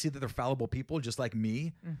I see that they're fallible people just like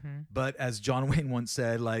me, but as John Wayne once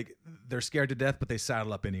said, like, they're scared to death, but they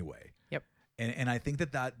saddle up anyway. Yep. And I think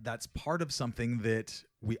that's part of something that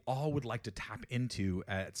we all would like to tap into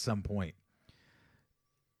at some point.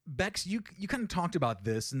 Bex, you kind of talked about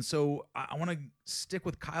this, and so I want to stick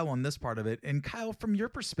with Kyle on this part of it. And Kyle, from your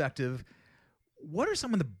perspective, what are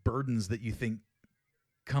some of the burdens that you think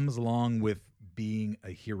comes along with being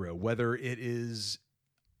a hero, whether it is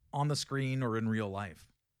on the screen or in real life?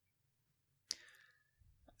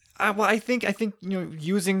 Well, I think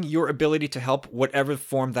using your ability to help, whatever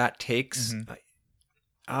form that takes.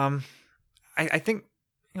 I think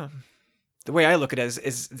the way I look at it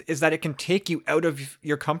is that it can take you out of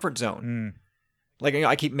your comfort zone. Like,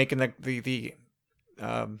 I keep making the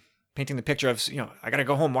painting the picture of, I got to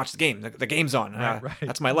go home, watch the game. The game's on. Right.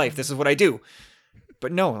 That's my life. This is what I do.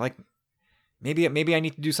 But no, like, maybe I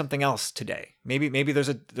need to do something else today. Maybe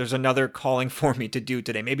there's another calling for me to do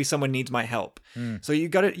today. Maybe someone needs my help. So you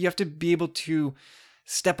have to be able to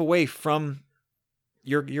step away from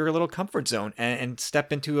your little comfort zone and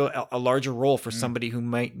step into a larger role for somebody who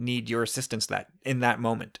might need your assistance in that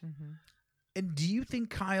moment. And do you think,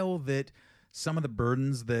 Kyle, that some of the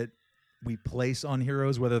burdens that we place on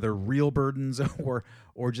heroes, whether they're real burdens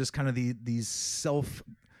or just kind of these self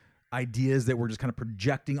ideas that we're just kind of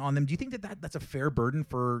projecting on them, do you think that's a fair burden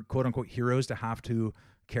for quote unquote heroes to have to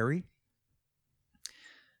carry?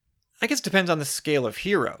 I guess it depends on the scale of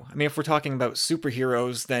hero. I mean, if we're talking about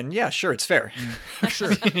superheroes, then yeah, sure, it's fair.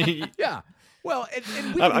 Sure. Yeah. Well,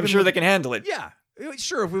 and I'm sure they can handle it. Yeah.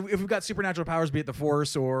 Sure, if we've got supernatural powers, be it the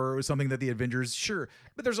Force or something that the Avengers, sure.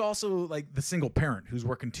 But there's also like the single parent who's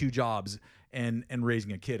working 2 jobs and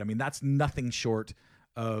raising a kid. I mean, that's nothing short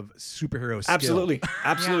of superhero skill. Absolutely.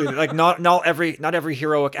 Yeah. Like not every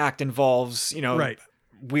heroic act involves, right,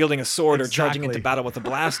 wielding a sword or charging into battle with a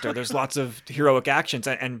blaster. There's lots of heroic actions,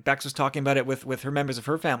 and Bex was talking about it with her members of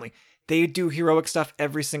her family. They do heroic stuff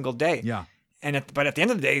every single day. Yeah. But at the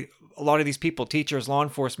end of the day, a lot of these people, teachers, law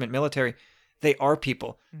enforcement, military, they are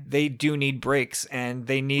people. They do need breaks, and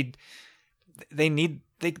they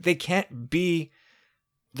can't be.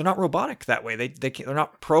 They're not robotic that way. They're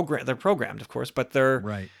not programmed. They're programmed, of course, but they're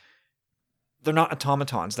not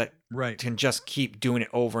automatons that can just keep doing it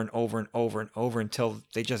over and over and over and over until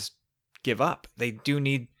they just give up. They do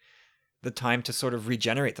need the time to sort of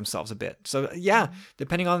regenerate themselves a bit. So yeah,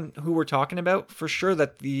 depending on who we're talking about, for sure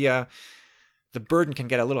that the burden can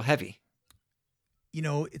get a little heavy.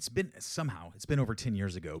 It's been over 10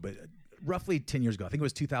 years ago, but roughly 10 years ago, I think it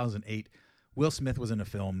was 2008, Will Smith was in a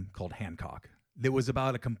film called Hancock. That was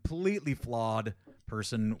about a completely flawed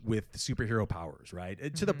person with superhero powers,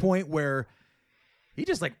 right? To the point where he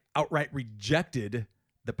just like outright rejected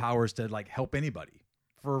the powers to like help anybody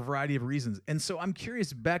for a variety of reasons. And so I'm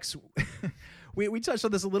curious, Bex, we touched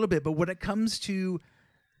on this a little bit, but when it comes to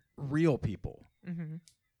real people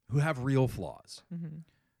who have real flaws,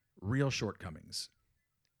 real shortcomings,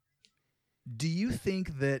 do you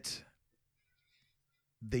think that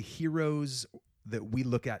the heroes that we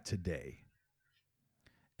look at today,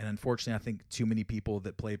 and unfortunately I think too many people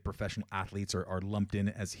that play professional athletes are lumped in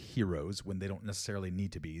as heroes when they don't necessarily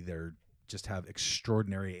need to be, they're just have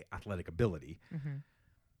extraordinary athletic ability.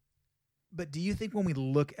 But do you think when we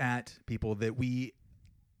look at people that we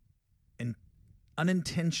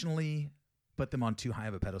unintentionally put them on too high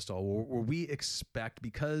of a pedestal, or we expect,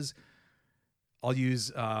 because I'll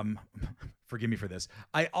use, forgive me for this,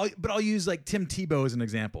 but I'll use like Tim Tebow as an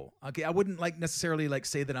example. Okay, I wouldn't like necessarily like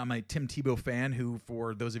say that I'm a Tim Tebow fan, who,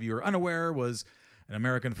 for those of you who are unaware, was an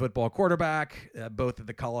American football quarterback, both at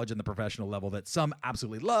the college and the professional level, that some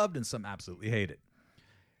absolutely loved and some absolutely hated.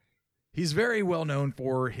 He's very well known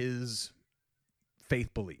for his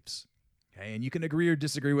faith beliefs. Okay, and you can agree or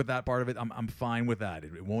disagree with that part of it. I'm fine with that.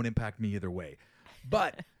 It won't impact me either way.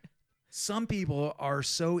 But some people are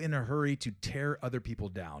so in a hurry to tear other people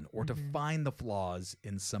down or to find the flaws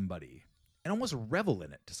in somebody and almost revel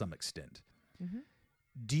in it to some extent.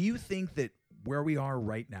 Do you think that where we are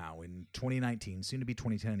right now in 2019, soon to be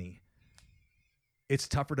 2020, it's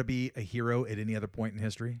tougher to be a hero at any other point in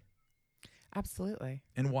history? Absolutely.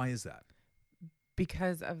 And why is that?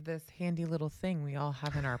 Because of this handy little thing we all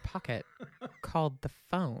have in our pocket called the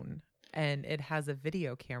phone, and it has a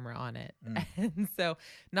video camera on it. And so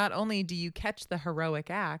not only do you catch the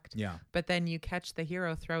heroic act, but then you catch the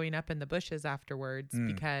hero throwing up in the bushes afterwards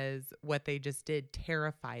because what they just did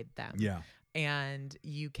terrified them. And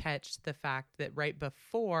you catch the fact that right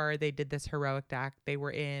before they did this heroic act, they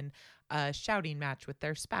were in a shouting match with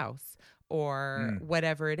their spouse or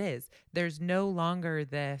whatever it is. There's no longer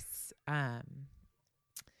this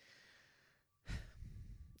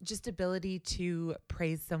just ability to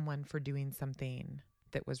praise someone for doing something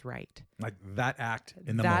that was right. Like that act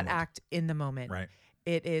in the moment. That act in the moment. Right.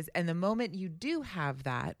 It is. And the moment you do have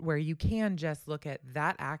that, where you can just look at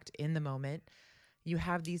that act in the moment, you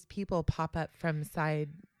have these people pop up from side,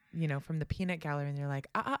 you know, from the peanut gallery, and they're like,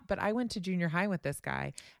 but I went to junior high with this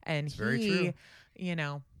guy, and he, you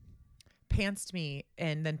know, pantsed me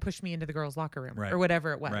and then pushed me into the girls' locker room or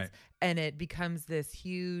whatever it was. And it becomes this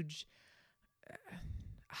huge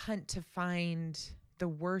hunt to find the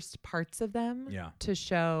worst parts of them to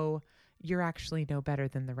show you're actually no better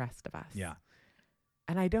than the rest of us.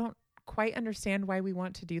 And I don't quite understand why we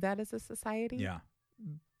want to do that as a society.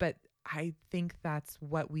 But I think that's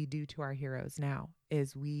what we do to our heroes now,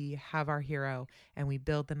 is we have our hero and we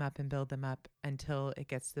build them up until it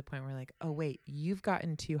gets to the point where we're like, oh, wait, you've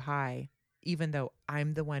gotten too high. Even though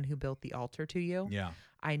I'm the one who built the altar to you,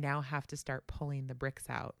 I now have to start pulling the bricks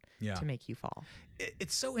out to make you fall.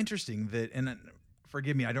 It's so interesting that, and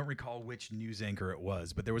forgive me, I don't recall which news anchor it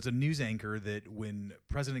was, but there was a news anchor that when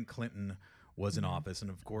President Clinton was in office, and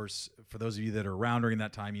of course, for those of you that are around during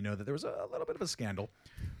that time, you know that there was a little bit of a scandal,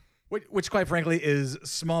 which quite frankly is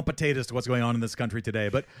small potatoes to what's going on in this country today.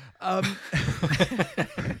 But,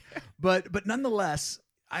 but nonetheless,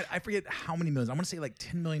 I forget how many millions. I want to say like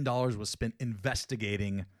 $10 million was spent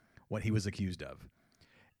investigating what he was accused of.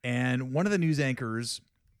 And one of the news anchors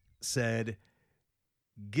said,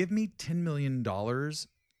 give me $10 million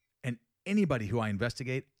and anybody who I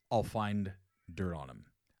investigate, I'll find dirt on him.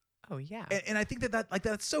 Oh, yeah. And I think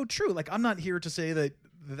that's so true. Like, I'm not here to say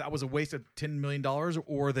that was a waste of $10 million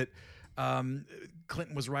or that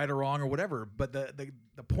Clinton was right or wrong or whatever. But the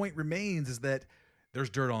point remains is that there's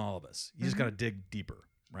dirt on all of us. You just got to dig deeper.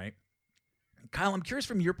 Right. Kyle, I'm curious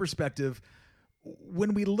from your perspective,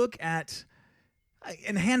 when we look at,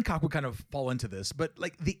 and Hancock would kind of fall into this, but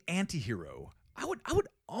like the anti-hero, I would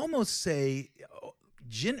almost say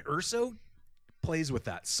Jyn Erso plays with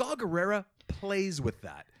that. Saw Gerrera plays with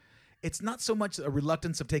that. It's not so much a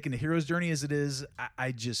reluctance of taking the hero's journey as it is,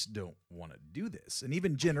 I just don't want to do this. And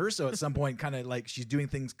even Jyn Erso at some point kind of like she's doing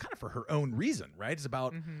things kind of for her own reason, right? It's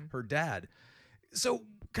about her dad. So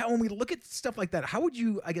Kyle, when we look at stuff like that, how would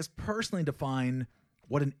you, I guess, personally define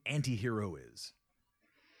what an anti-hero is?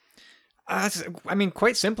 I mean,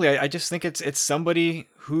 quite simply, I just think it's somebody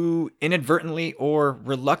who inadvertently or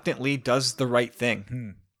reluctantly does the right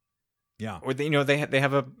thing. Yeah. Or they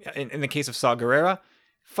have a, in the case of Saw Gerrera,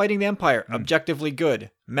 fighting the Empire, objectively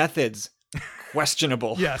good. Methods,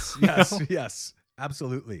 questionable. Yes,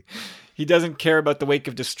 absolutely. He doesn't care about the wake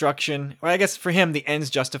of destruction. Or I guess for him, the ends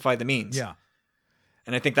justify the means. Yeah.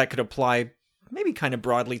 And I think that could apply maybe kind of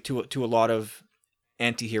broadly to a lot of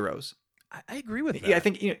anti-heroes. I agree with that. Yeah, I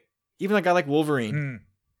think even a guy like Wolverine,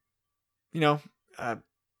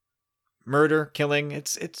 murder, killing.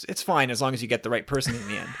 It's fine as long as you get the right person in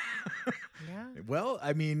the end. Yeah. Well,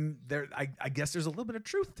 I mean, I guess there's a little bit of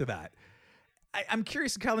truth to that. I'm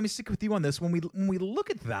curious, Kyle, let me stick with you on this. When we look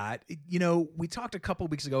at that, we talked a couple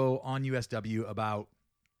weeks ago on USW about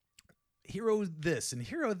hero this and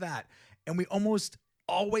hero that, and we almost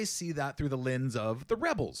always see that through the lens of the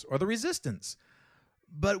rebels or the resistance.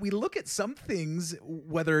 But we look at some things,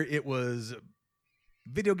 whether it was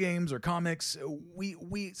video games or comics,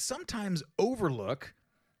 we sometimes overlook,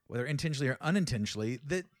 whether intentionally or unintentionally,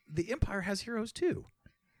 that the Empire has heroes too.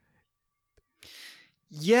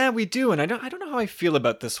 Yeah, we do, and I don't know how I feel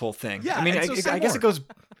about this whole thing. Yeah, I mean, I guess it goes.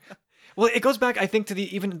 Well, it goes back, I think, to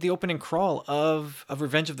even the opening crawl of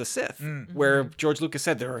Revenge of the Sith, where George Lucas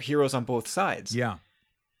said there are heroes on both sides. Yeah,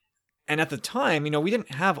 and at the time, we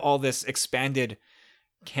didn't have all this expanded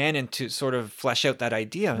canon to sort of flesh out that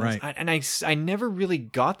idea, right? And I never really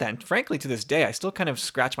got that. And frankly, to this day, I still kind of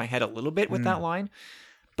scratch my head a little bit with that line.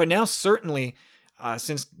 But now, certainly,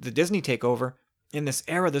 since the Disney takeover. In this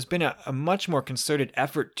era, there's been a much more concerted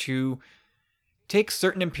effort to take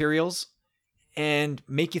certain Imperials and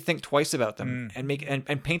make you think twice about them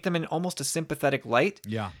and paint them in almost a sympathetic light.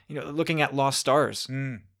 Yeah. Looking at Lost Stars.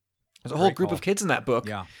 There's a whole group of kids in that book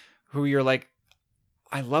who you're like,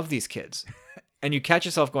 I love these kids. And you catch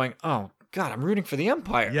yourself going, oh, God, I'm rooting for the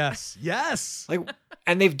Empire. Yes.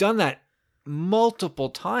 And they've done that multiple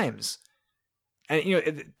times.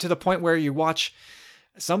 And, to the point where you watch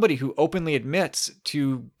somebody who openly admits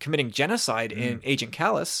to committing genocide in Agent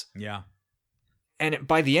Callus. Yeah. And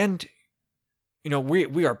by the end,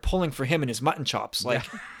 we are pulling for him and his mutton chops. Like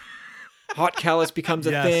Hot Callus becomes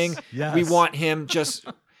a thing. Yes. We want him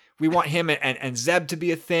and Zeb to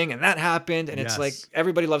be a thing, and that happened. And it's like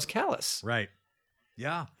everybody loves Callus. Right.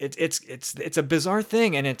 Yeah. It's a bizarre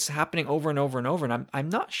thing, and it's happening over and over and over. And I'm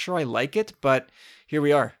not sure I like it, but here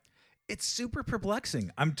we are. It's super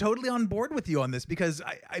perplexing. I'm totally on board with you on this because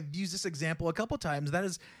I've used this example a couple times. That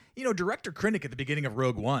is, Director Krennic at the beginning of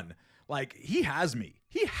Rogue One. Like, he has me.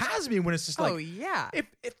 He has me when it's just like,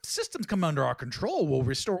 if systems come under our control, we'll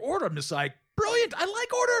restore order. I'm just like, brilliant. I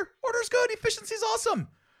like order. Order's good. Efficiency's awesome.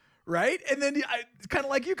 Right? And then I kind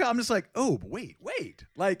of like you, Kyle. I'm just like, oh, but wait.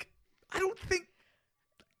 Like, I don't think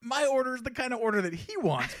my order is the kind of order that he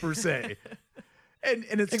wants, per se. And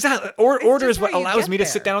it's exactly order is what allows me to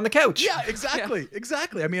sit down on the couch. Yeah, exactly.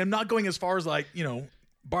 I mean, I'm not going as far as like,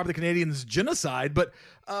 Barb the Canadian's genocide, but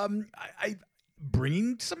I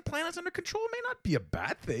bringing some planets under control may not be a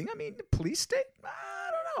bad thing. I mean, police state, I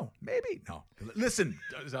don't know, maybe. No, listen.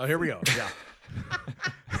 So here we go. Yeah,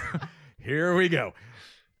 here we go.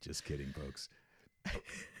 Just kidding, folks.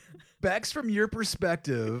 Bex, from your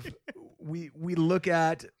perspective, we look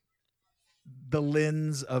at the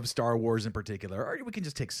lens of Star Wars in particular, or we can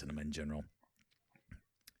just take cinema in general.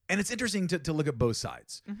 And it's interesting to look at both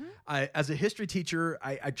sides. As a history teacher,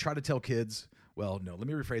 I try to tell kids, well, no, let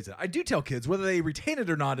me rephrase that. I do tell kids, whether they retain it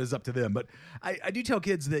or not is up to them, but I do tell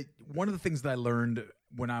kids that one of the things that I learned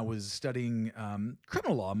when I was studying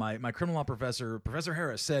criminal law, my criminal law professor, Professor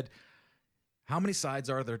Harris, said, how many sides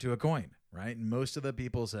are there to a coin, right? And most of the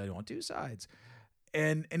people said, I want two sides.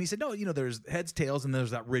 And he said, no, there's heads, tails, and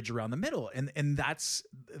there's that ridge around the middle. And that's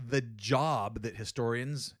the job that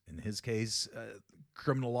historians, in his case,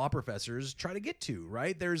 criminal law professors, try to get to,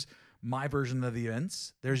 right? There's my version of the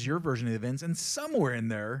events, there's your version of the events, and somewhere in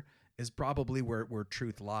there is probably where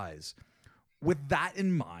truth lies. With that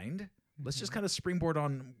in mind, let's just kind of springboard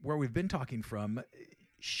on where we've been talking from.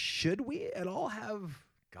 Should we at all have,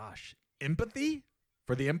 empathy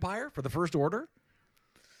for the Empire, for the First Order?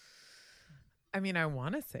 I mean, I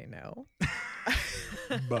want to say no.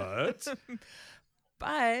 But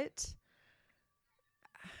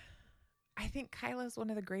I think Kylo's one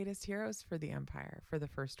of the greatest heroes for the Empire, for the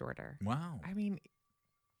First Order. Wow. I mean,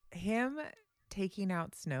 him taking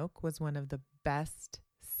out Snoke was one of the best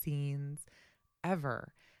scenes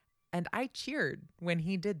ever. And I cheered when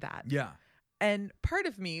he did that. Yeah. And part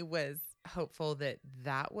of me was hopeful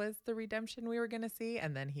that was the redemption we were going to see.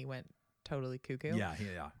 And then he went totally cuckoo. Yeah.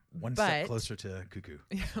 One step closer to cuckoo.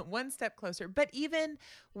 One step closer. But even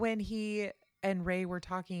when he and Rey were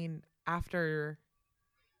talking after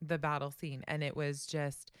the battle scene, and it was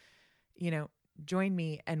just, join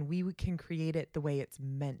me and we can create it the way it's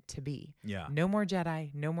meant to be. Yeah. No more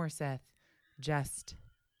Jedi, no more Sith, just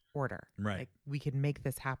order. Right. Like, we can make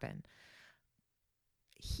this happen.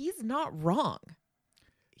 He's not wrong.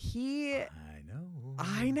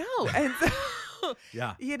 I know. And so,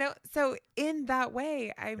 yeah. So in that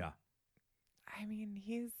way, I mean,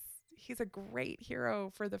 he's a great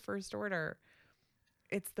hero for the First Order.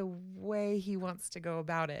 It's the way he wants to go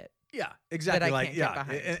about it Yeah, exactly. that I Like, can't get yeah,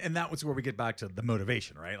 behind. and that was where we get back to the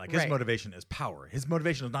motivation, right? Like his Right. motivation is power. His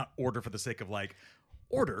motivation is not order for the sake of like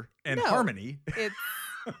order and No. harmony. It's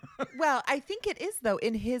well, I think it is though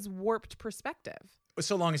in his warped perspective.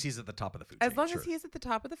 So long as he's at the top of the food chain. As long sure. as he's at the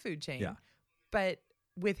top of the food chain. Yeah. But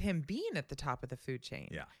with him being at the top of the food chain,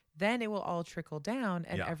 Yeah. then it will all trickle down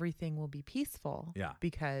and Yeah. everything will be peaceful. Yeah.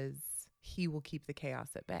 Because he will keep the chaos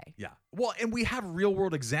at bay. Yeah. Well, and we have real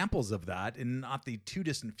world examples of that in not the too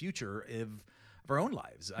distant future of our own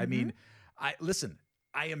lives. I mean, I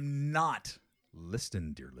am not,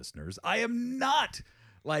 listen, dear listeners, I am not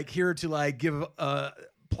like here to like give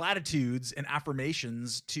platitudes and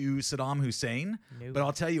affirmations to Saddam Hussein. No. But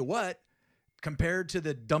I'll tell you what, compared to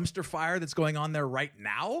the dumpster fire that's going on there right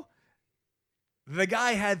now, the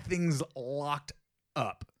guy had things locked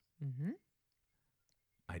up. Mm-hmm.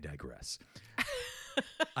 I digress.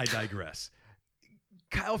 I digress.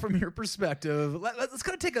 Kyle, from your perspective, let's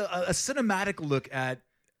kind of take a cinematic look at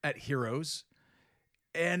heroes.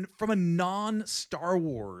 And from a non-Star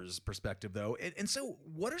Wars perspective, though, and so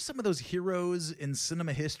what are some of those heroes in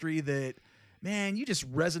cinema history that, man, you just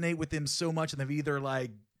resonate with them so much and they've either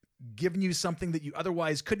like given you something that you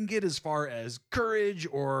otherwise couldn't get as far as courage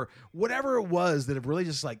or whatever it was that it really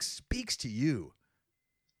just like speaks to you?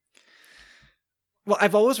 Well,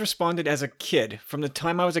 I've always responded as a kid, from the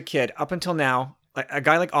time I was a kid up until now, like a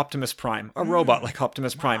guy like Optimus Prime, a robot like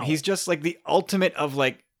Optimus Prime. He's just like the ultimate of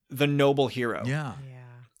like the noble hero. Yeah.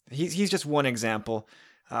 He's just one example.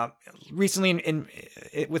 Recently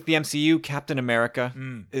with the MCU, Captain America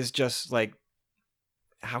is just like,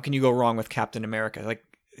 how can you go wrong with Captain America? Like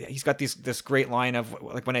he's got this great line of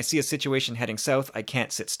like, when I see a situation heading south, I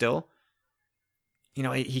can't sit still. You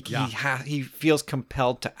know, he feels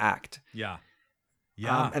compelled to act. Yeah.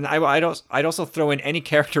 Yeah. And I'd also throw in any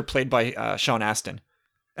character played by Sean Astin.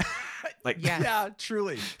 Like Yeah,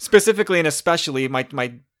 truly. Specifically and especially my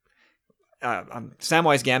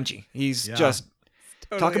Samwise Gamgee. He's just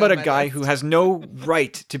talk about a guy who has no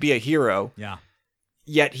right to be a hero. Yeah.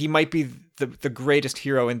 Yet he might be the greatest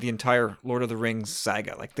hero in the entire Lord of the Rings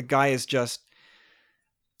saga. Like the guy is just,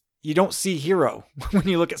 you don't see hero when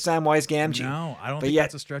you look at Samwise Gamgee. No, I don't think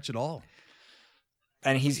that's a stretch at all.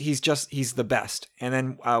 And he's the best. And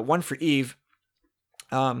then one for Eve,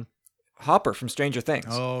 Hopper from Stranger Things.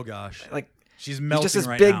 Oh gosh, like she's melting just this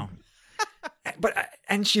right big, now.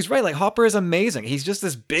 And she's right. Like Hopper is amazing. He's just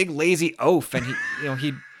this big lazy oaf, and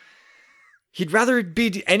he'd rather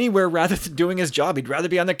be anywhere rather than doing his job. He'd rather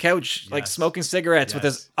be on the couch, like smoking cigarettes with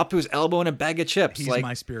his up to his elbow in a bag of chips. He's like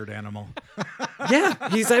my spirit animal. Yeah,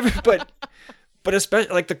 he's but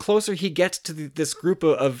especially like the closer he gets to this group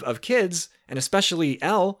of kids, and especially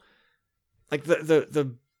Elle, like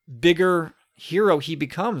the bigger hero he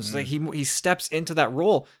becomes. Like he steps into that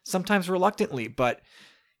role, sometimes reluctantly, but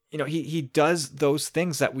you know, he does those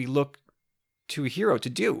things that we look to a hero to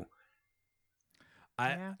do.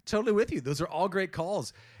 I'm totally with you. Those are all great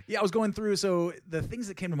calls. Yeah, I was going through. So the things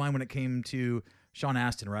that came to mind when it came to Sean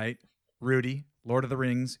Astin, right? Rudy, Lord of the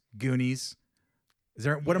Rings, Goonies. Is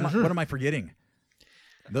there what am I forgetting?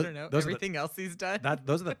 I don't know. Everything else he's done.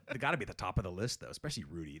 Those are they got to be at the top of the list, though. Especially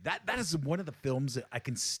Rudy. That is one of the films that I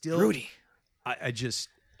can still. Rudy.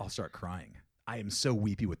 I'll start crying. I am so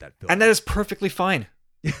weepy with that film, and that is perfectly fine.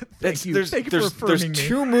 Thank you. There's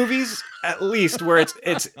two movies at least where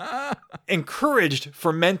it's encouraged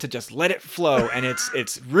for men to just let it flow, and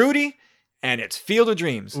it's Rudy and it's Field of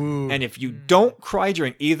Dreams. Ooh. And if you don't cry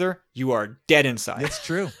during either, you are dead inside. It's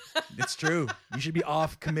true. It's true. You should be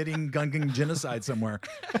off committing Gungan genocide somewhere.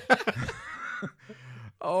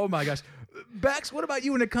 Oh my gosh. Bex, what about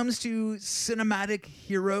you when it comes to cinematic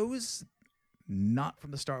heroes not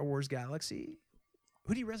from the Star Wars galaxy?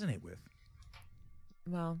 Who do you resonate with?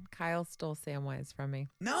 Well, Kyle stole Samwise from me.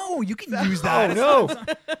 No, you can use that. Oh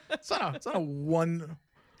no. It's not a one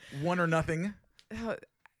or nothing.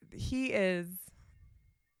 He is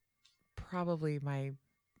probably my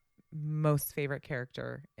most favorite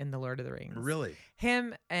character in the Lord of the Rings. Really?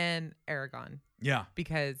 Him and Aragorn. Yeah.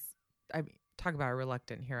 Because I mean, talk about a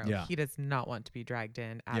reluctant hero. Yeah. He does not want to be dragged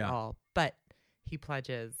in at all, but he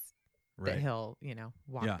pledges that he'll,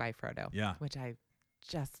 walk by Frodo. Yeah. Which I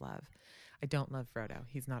just love. I don't love Frodo.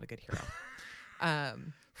 He's not a good hero.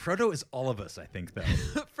 Frodo is all of us, I think, though.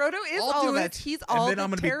 Frodo is all of us. He's all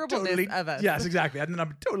the terribleness of us. Yes, exactly. And then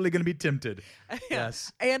I'm totally going to be tempted.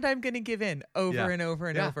 Yes. And I'm going to give in over and over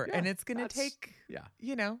and over. Yeah. And it's going to take,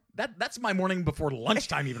 That's my morning before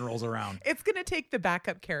lunchtime even rolls around. It's going to take the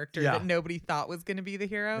backup character that nobody thought was going to be the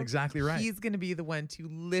hero. Exactly right. He's going to be the one to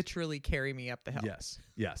literally carry me up the hill.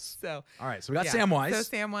 Yes. So. All right. So we got Samwise.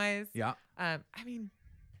 So Samwise. Yeah. I mean,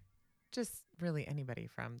 just really anybody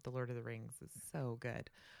from The Lord of the Rings is so good.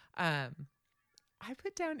 I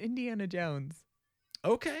put down Indiana Jones.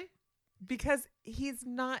 Okay. Because he's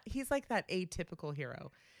like that atypical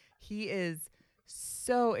hero. He is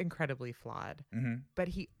so incredibly flawed, but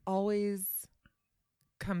he always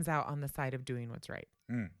comes out on the side of doing what's right.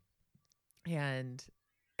 And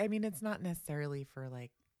I mean, it's not necessarily for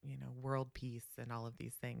like, world peace and all of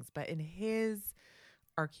these things, but in his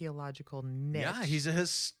archaeological niche. Yeah, he's a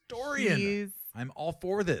historian. I'm all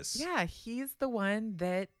for this. Yeah, he's the one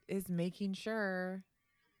that is making sure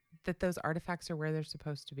that those artifacts are where they're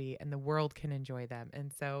supposed to be and the world can enjoy them.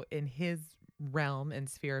 And so in his realm and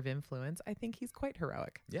sphere of influence, I think he's quite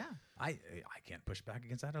heroic. Yeah, I can't push back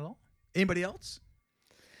against that at all. Anybody else?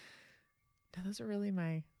 No, those are really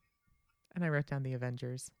and I wrote down the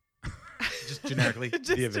Avengers. Just generically.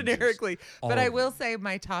 Generically. But I will say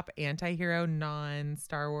my top anti-hero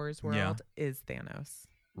non-Star Wars world is Thanos.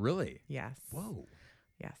 Really? Yes. Whoa.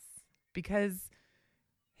 Yes. Because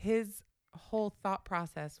his whole thought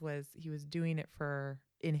process was he was doing it for,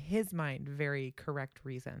 in his mind, very correct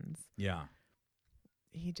reasons. Yeah.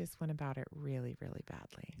 He just went about it really, really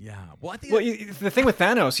badly. Yeah. Well, I think the thing with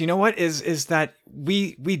Thanos, you know what, is that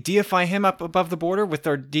we deify hhim up above the border with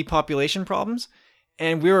our depopulation problems,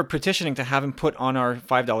 and we were petitioning to have him put on our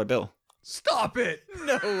 $5 bill. Stop it!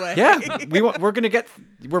 No way. Yeah, we're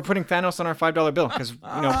putting Thanos on our $5 bill because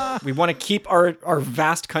we want to keep our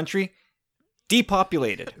vast country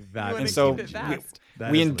depopulated, and so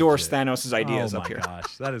we endorse legit. Thanos' ideas up here. Oh my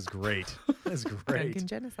gosh, that is great. That is great. Drunken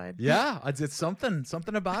genocide. Yeah, it's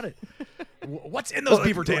something about it. What's in those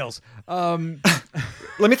beaver tails? Can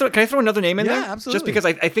I throw another name in there? Yeah, absolutely. Just because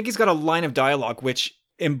I think he's got a line of dialogue which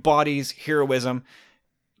embodies heroism.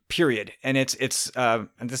 Period. And it's and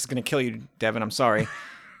this is going to kill you, Devin. I'm sorry.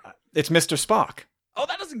 It's Mr. Spock. Oh,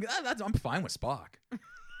 I'm fine with Spock.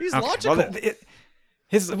 He's logical.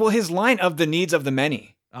 Well, his line of the needs of the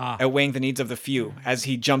many outweighing the needs of the few as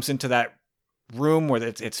he jumps into that room where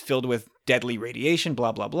it's filled with deadly radiation,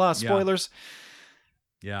 blah, blah, blah. Spoilers.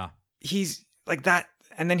 Yeah. He's like that.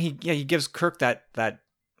 And then he gives Kirk that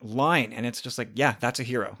line, and it's just like, yeah, that's a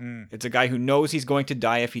hero. It's a guy who knows he's going to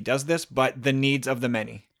die if he does this, but the needs of the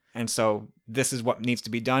many. And so this is what needs to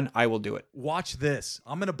be done. I will do it. Watch this.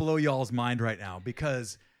 I'm going to blow y'all's mind right now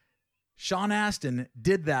because Sean Astin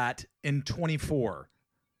did that in 24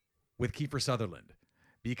 with Kiefer Sutherland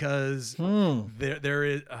because there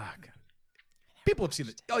is people have seen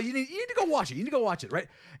it. Oh, you need to go watch it. You need to go watch it, right?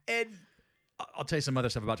 And I'll tell you some other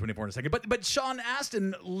stuff about 24 in a second. But Sean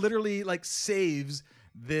Astin literally saves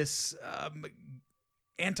this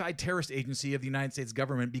anti-terrorist agency of the United States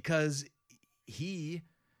government because he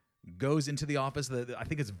goes into the office. I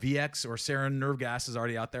think it's VX or sarin nerve gas is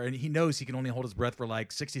already out there, and he knows he can only hold his breath for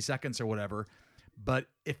 60 seconds or whatever. But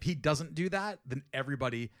if he doesn't do that, then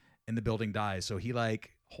everybody in the building dies. So he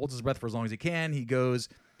holds his breath for as long as he can. He goes.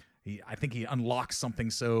 I think he unlocks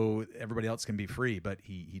something so everybody else can be free, but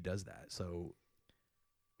he does that. So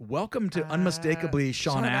welcome to unmistakably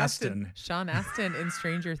Sean Astin. Sean Astin in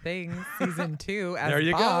Stranger Things season 2 as there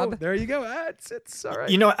you Bob. go. There you go. It's all right.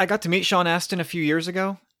 You know, I got to meet Sean Astin a few years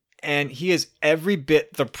ago, and he is every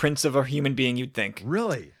bit the prince of a human being you'd think.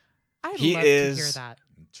 Really? I'd love to hear that.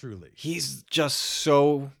 Truly. He's just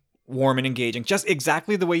so warm and engaging. Just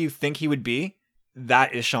exactly the way you think he would be.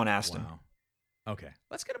 That is Sean Astin. Wow. Okay.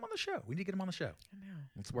 Let's get him on the show. We need to get him on the show. I know.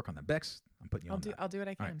 Let's work on that. Bex, I'm putting you on that. I'll do what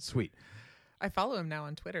I can. All right, sweet. I follow him now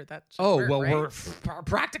on Twitter. That should Oh, work, well, right? we're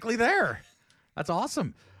practically there. That's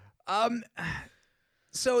awesome.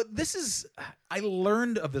 So I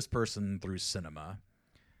learned of this person through cinema.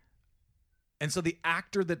 And so the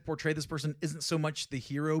actor that portrayed this person isn't so much the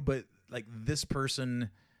hero, but this person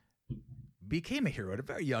became a hero at a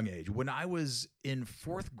very young age. When I was in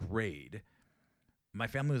 4th grade, my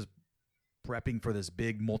family was prepping for this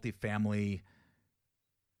big multi-family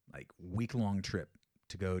week-long trip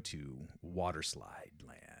to go to Waterslide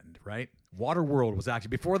Land, right? Water World was actually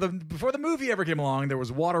before the movie ever came along. There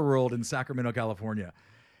was Water World in Sacramento, California.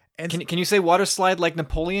 And can you say water slide like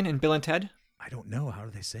Napoleon in Bill and Ted? I don't know. How do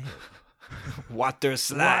they say it? Water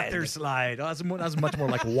slide. Water slide. Oh, that's much more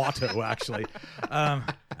like Watto, actually.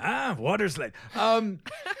 Water slide.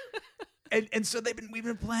 And so we've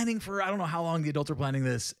been planning for I don't know how long the adults are planning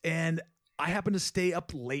this, and I happened to stay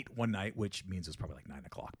up late one night, which means it was probably 9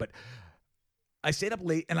 o'clock. But I stayed up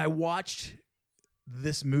late and I watched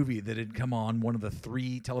this movie that had come on one of the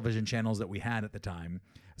 3 television channels that we had at the time.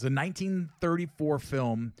 It was a 1934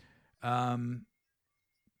 film,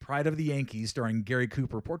 Pride of the Yankees, starring Gary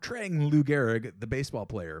Cooper, portraying Lou Gehrig, the baseball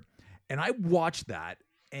player. And I watched that,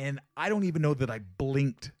 and I don't even know that I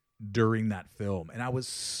blinked during that film. And I was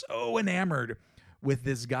so enamored with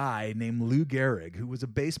this guy named Lou Gehrig, who was a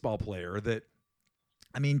baseball player that,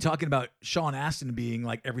 I mean, talking about Sean Astin being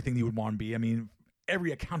like everything you would want to be. I mean,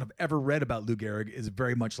 every account I've ever read about Lou Gehrig is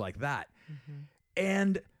very much like that.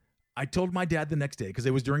 And I told my dad the next day, because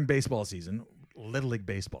it was during baseball season, Little League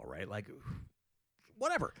baseball, right? Like,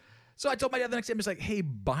 whatever. So I told my dad the next day, I'm just like, hey,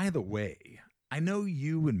 by the way, I know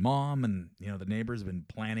you and Mom and, the neighbors have been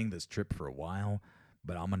planning this trip for a while,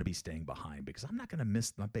 but I'm going to be staying behind because I'm not going to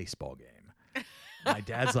miss my baseball game. My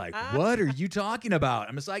dad's like, what are you talking about?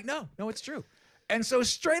 I'm just like, no, it's true. And so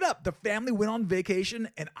straight up, the family went on vacation,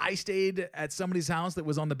 and I stayed at somebody's house that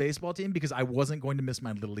was on the baseball team because I wasn't going to miss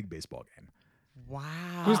my Little League baseball game.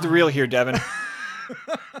 Wow. Who's the real here, Devin?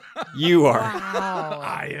 You are. Wow.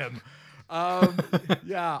 I am.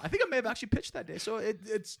 Yeah, I think I may have actually pitched that day, so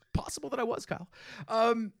it's possible that I was, Kyle.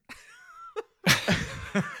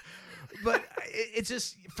 But it's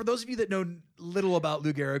just, for those of you that know little about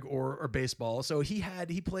Lou Gehrig or baseball, so he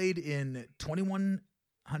played in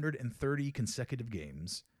 2,130 consecutive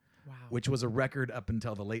games, which was a record up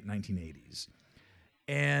until the late 1980s.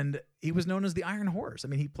 And he was known as the Iron Horse. I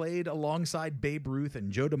mean, he played alongside Babe Ruth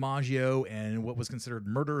and Joe DiMaggio and what was considered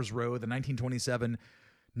Murderers Row, the 1927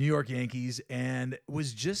 New York Yankees, and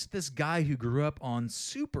was just this guy who grew up on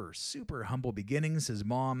super, super humble beginnings. His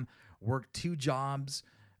mom worked 2 jobs,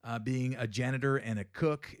 being a janitor and a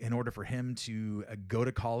cook, in order for him to go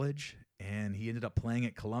to college. And he ended up playing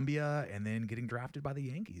at Columbia and then getting drafted by the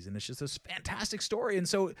Yankees. And it's just this fantastic story. And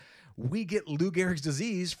so we get Lou Gehrig's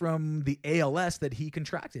disease from the ALS that he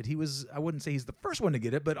contracted. I wouldn't say he's the first one to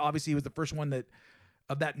get it, but obviously he was the first one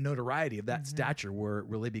of that notoriety, of that stature, where it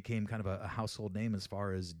really became kind of a household name as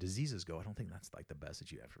far as diseases go. I don't think that's like the best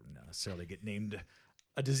that you ever necessarily get named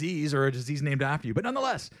a disease or a disease named after you. But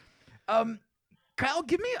nonetheless, Kyle,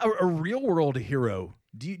 give me a real world hero.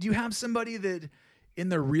 Do you have somebody that in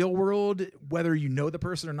the real world, whether you know the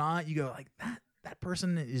person or not, you go like, that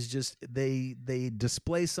person is just, they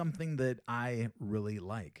display something that I really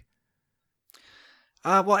like?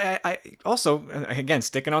 Well, I also, again,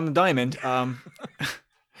 sticking on the diamond, I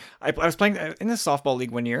was playing in the softball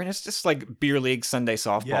league one year, and it's just like beer league Sunday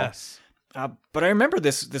softball. Yes. But I remember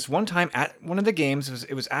this one time at one of the games,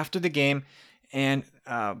 it was after the game, and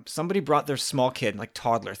somebody brought their small kid, like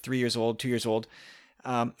toddler, 3 years old, 2 years old,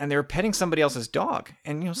 and they were petting somebody else's dog.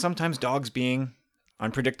 And, sometimes dogs, being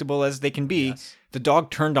unpredictable as they can be, the dog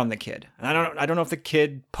turned on the kid. And I don't know if the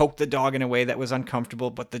kid poked the dog in a way that was uncomfortable,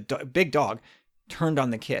 but the big dog turned on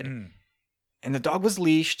the kid. And the dog was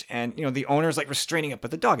leashed, and the owner's like restraining it,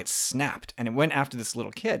 but the dog had snapped, and it went after this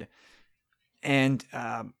little kid. And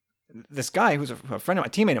this guy, who's a friend of mine, a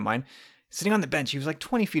teammate of mine, sitting on the bench, he was like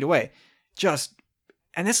 20 feet away,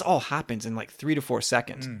 and this all happens in like 3 to 4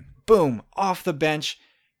 seconds. Boom, off the bench,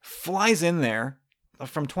 flies in there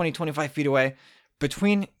from 20, 25 feet away,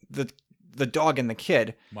 between the dog and the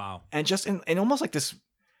kid. Wow. And just in almost like this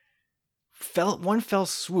one fell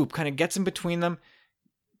swoop, kind of gets in between them,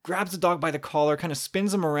 grabs the dog by the collar, kind of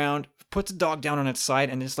spins him around, puts the dog down on its side,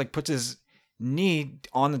 and just like puts his knee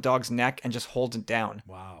on the dog's neck and just holds it down.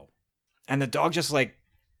 Wow. And the dog just like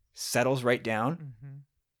settles right down.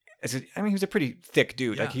 I mean, he was a pretty thick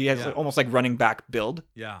dude. Yeah, like he has almost like running back build.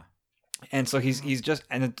 Yeah. And so he's just,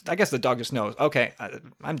 and I guess the dog just knows, okay,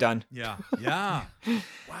 I'm done. Yeah. Yeah.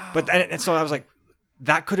 Wow. But and so I was like,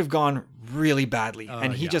 that could have gone really badly.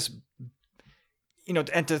 And he just,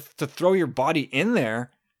 and to throw your body in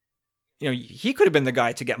there, he could have been the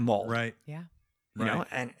guy to get mauled. Right. Yeah. You know,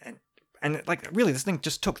 and like really, this thing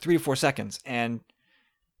just took 3 to 4 seconds, and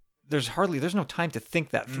there's no time to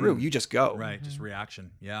think that through. You just go. Right. Just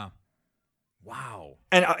reaction. Yeah. Wow.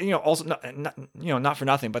 And also not for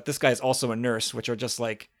nothing, but this guy is also a nurse, which are just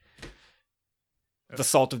like the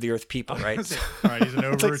salt of the earth people, right? All right, he's an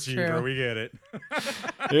overachiever. We get it.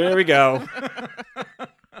 Here we go.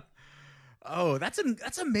 Oh, that's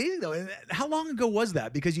amazing though. And how long ago was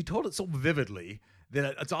that? Because you told it so vividly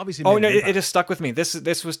that it's obviously. Oh no, it has stuck with me.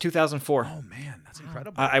 This was 2004. Oh man, that's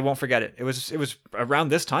incredible. I won't forget it. It was around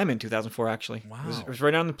this time in 2004 actually. Wow. It was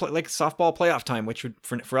right around the like softball playoff time, which would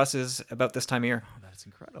for us is about this time of year. Oh, that's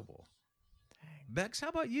incredible. Dang. Bex, how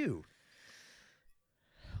about you?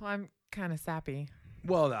 Well, I'm kind of sappy.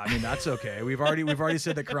 Well, I mean that's okay. We've already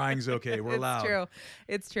said that crying's okay. We're allowed.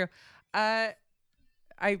 It's true.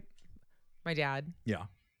 My dad. Yeah.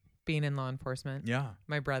 Being in law enforcement. Yeah.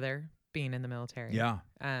 My brother being in the military. Yeah.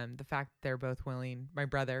 The fact they're both willing. My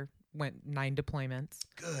brother went 9 deployments.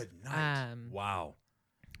 Good night. Wow.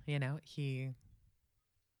 He's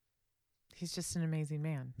just an amazing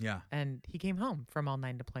man. Yeah. And he came home from all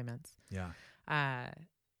 9 deployments. Yeah.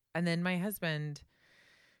 And then my husband,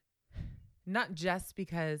 not just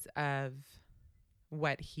because of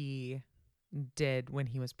what he did when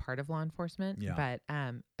he was part of law enforcement, but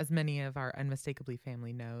as many of our Unmistakably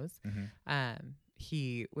family knows,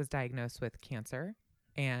 he was diagnosed with cancer,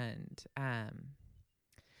 and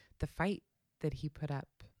the fight that he put up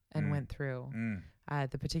and went through,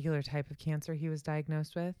 the particular type of cancer he was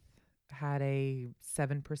diagnosed with had a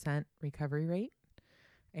 7% recovery rate,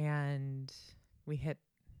 and we hit,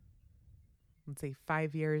 let's say,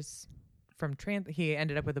 5 years from he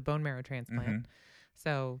ended up with a bone marrow transplant.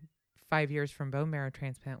 So 5 years from bone marrow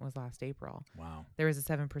transplant was last April. Wow. There was a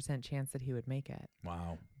 7% chance that he would make it.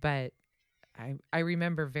 Wow. But I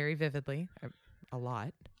remember very vividly, a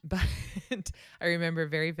lot, but I remember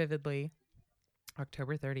very vividly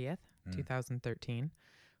October 30th, 2013.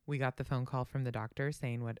 We got the phone call from the doctor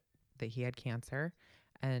saying that he had cancer.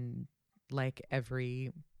 And like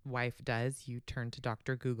every wife does, you turn to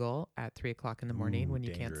Dr. Google at 3:00 in the morning when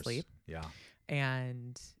you can't sleep. Yeah.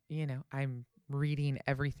 And, I'm reading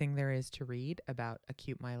everything there is to read about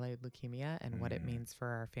acute myeloid leukemia and what it means for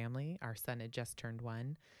our family. Our son had just turned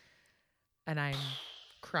 1. And I'm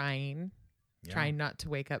crying, trying not to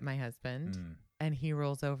wake up my husband. And he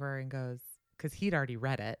rolls over and goes, because he'd already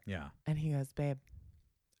read it. Yeah. And he goes, babe,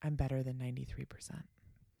 I'm better than 93%.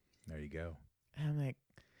 There you go. And I'm like,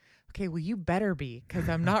 okay, well, you better be, because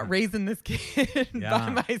I'm not raising this kid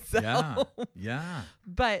by myself. Yeah.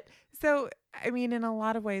 But so, I mean, in a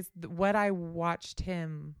lot of ways, what I watched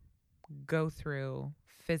him go through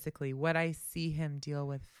physically, what I see him deal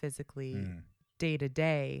with physically day to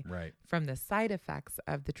day, from the side effects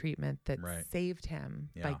of the treatment that saved him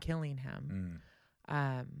by killing him,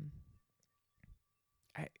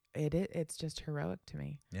 it's just heroic to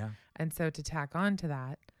me. Yeah. And so to tack on to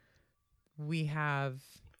that, we have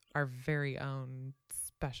our very own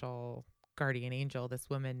special guardian angel, this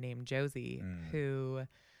woman named Josie, who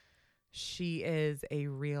she is a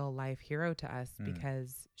real life hero to us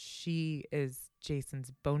because she is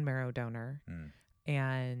Jason's bone marrow donor.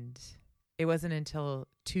 And it wasn't until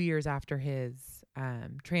 2 years after his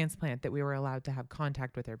transplant that we were allowed to have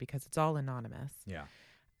contact with her, because it's all anonymous. Yeah.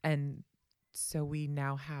 And so we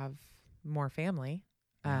now have more family.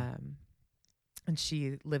 And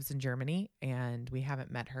she lives in Germany, and we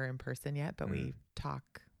haven't met her in person yet, but we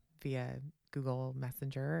talk via Google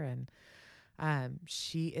Messenger, and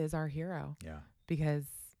she is our hero. Yeah. Because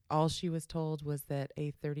all she was told was that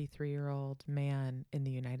a 33-year-old man in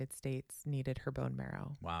the United States needed her bone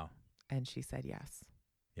marrow. Wow. And she said yes.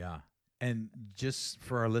 Yeah. And just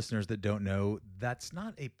for our listeners that don't know, that's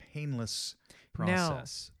not a painless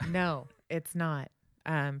process. No, it's not.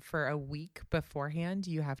 For a week beforehand,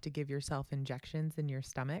 you have to give yourself injections in your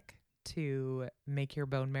stomach to make your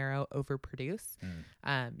bone marrow overproduce.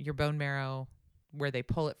 Your bone marrow, where they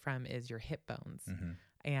pull it from, is your hip bones.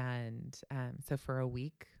 And so for a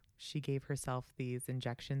week, she gave herself these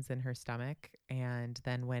injections in her stomach, and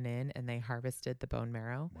then went in and they harvested the bone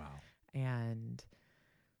marrow. Wow. And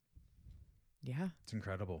yeah. It's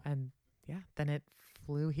incredible. And yeah, then it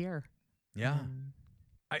flew here. Yeah.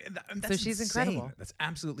 So she's insane. incredible. That's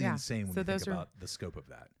absolutely insane when you think about the scope of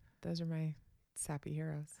that. Those are my sappy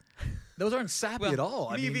heroes. Those aren't sappy at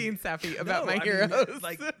all. Me being sappy about my heroes.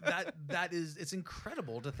 Like that is, it's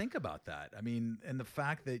incredible to think about that. I mean, and the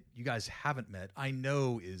fact that you guys haven't met, I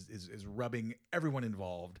know is rubbing everyone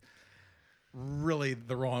involved really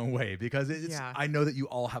the wrong way, because I know that you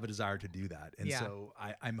all have a desire to do that. And so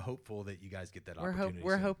I'm hopeful that you guys get that opportunity.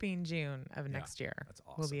 We're hoping June of next year. That's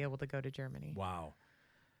awesome. We'll be able to go to Germany. Wow.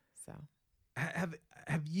 So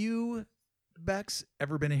have you, Bex,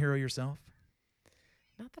 ever been a hero yourself?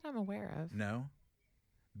 Not that I'm aware of. No?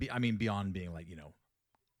 I mean, beyond being like,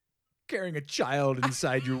 carrying a child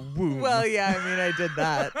inside your womb. Well, yeah, I mean, I did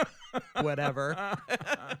that. Whatever.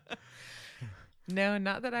 No,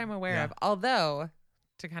 not that I'm aware of. Although,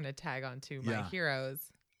 to kind of tag on to my heroes,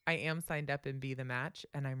 I am signed up in Be the Match,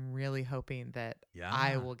 and I'm really hoping that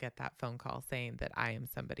I will get that phone call saying that I am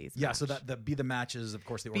somebody's match. So that the Be the Match is, of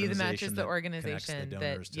course, the Be organization. the Match is the organization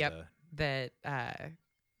that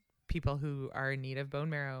people who are in need of bone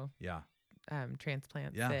marrow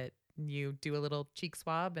transplants, that you do a little cheek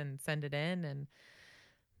swab and send it in, and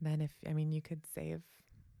then you could save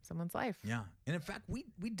someone's life. Yeah. And in fact, we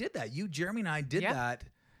did that. Jeremy and I did that.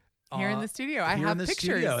 Here in the studio. I have pictures.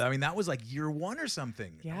 Studio. I mean, that was like year 1 or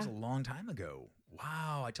something. Yeah. That was a long time ago.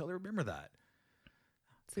 Wow. I totally remember that.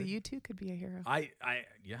 So you too could be a hero.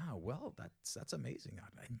 Well, that's amazing.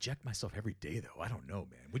 I inject myself every day though. I don't know,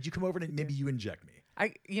 man. Would you come over and maybe you inject me?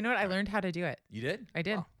 You know what? I learned how to do it. You did? I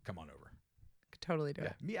did. Oh, come on over. could totally do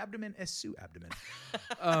it. Me abdomen es su abdomen.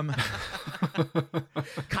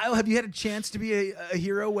 Kyle, have you had a chance to be a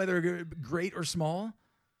hero, whether great or small?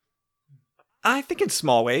 I think in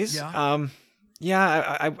small ways. Yeah.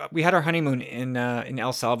 We had our honeymoon in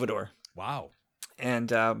El Salvador. Wow.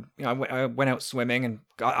 And I went out swimming, and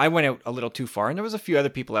I went out a little too far, and there was a few other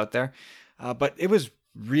people out there, but it was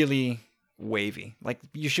really wavy. Like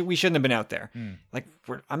we shouldn't have been out there. Like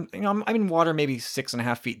I'm in water maybe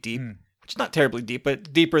 6.5 feet deep, which is not terribly deep,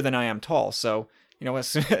 but deeper than I am tall. So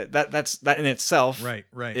that in itself right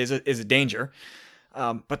is a danger.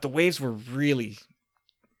 But the waves were really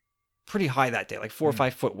pretty high that day, like 4 or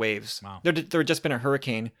 5 foot waves. Wow. There had just been a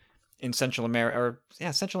hurricane in Central America,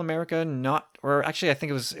 Central America, I think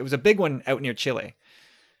it was a big one out near Chile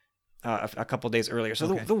a couple of days earlier. So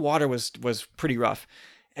the water was pretty rough,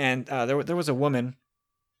 and there was a woman.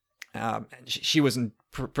 She was in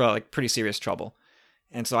pretty serious trouble,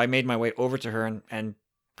 and so I made my way over to her and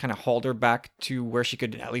kind of hauled her back to where she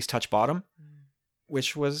could at least touch bottom,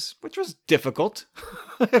 which was difficult.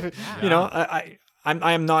 I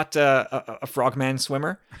am not a frogman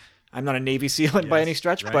swimmer. I'm not a Navy SEAL by any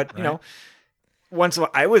stretch, but once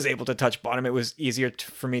I was able to touch bottom, it was easier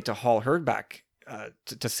for me to haul her back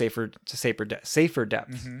to safer depth.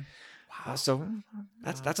 Mm-hmm. Wow. So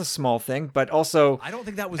that's a small thing, but also I don't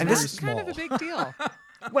think that was That's small. kind of a big deal.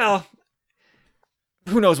 Well,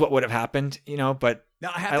 who knows what would have happened, But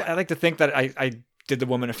now, I like to think that I did the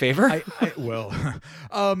woman a favor.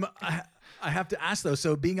 I have to ask though.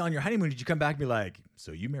 So, being on your honeymoon, did you come back and be like,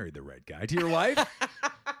 "So you married the right guy to your wife?"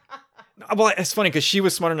 Well, it's funny because she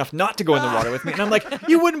was smart enough not to go in the water with me, and I'm like,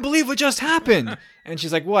 "You wouldn't believe what just happened." And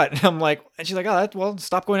she's like, "What?" And I'm like, "Oh, well,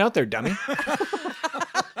 stop going out there, dummy."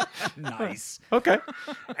 Nice. Okay.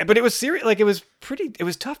 But it was serious. Like it was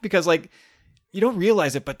tough because you don't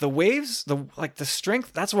realize it, but the waves, the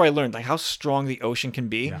strength, that's where I learned how strong the ocean can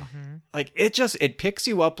be. Yeah. Mm-hmm. Like it picks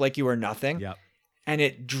you up like you are nothing. Yep. And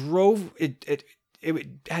it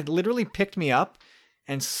had literally picked me up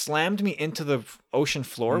and slammed me into the ocean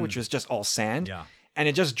floor, which was just all sand. Yeah. And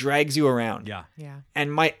it just drags you around. Yeah. Yeah.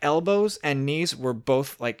 And my elbows and knees were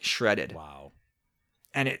both shredded. Wow.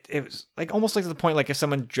 And it was almost like to the point if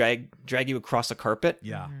someone drag you across a carpet.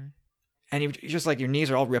 Yeah. Mm-hmm. And you're just your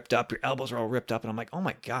knees are all ripped up, your elbows are all ripped up, and I'm like, oh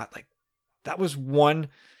my God, that was one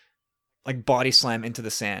body slam into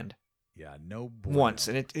the sand. Yeah, no bueno. Once,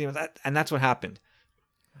 and that's what happened.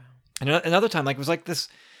 Wow. And another time, it was this,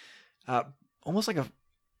 almost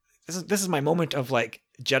this is my moment of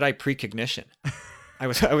Jedi precognition. I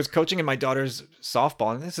was coaching in my daughter's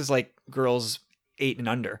softball, and this is girls 8 and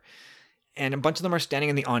under, and a bunch of them are standing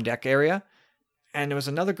in the on deck area, and there was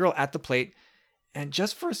another girl at the plate. And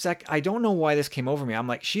just for a sec, I don't know why this came over me. I'm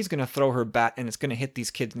like, she's going to throw her bat and it's going to hit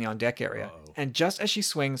these kids in the on-deck area. Uh-oh. And And just as she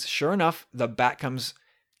swings, sure enough, the bat comes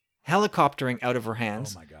helicoptering out of her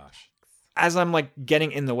hands. Oh my gosh. As I'm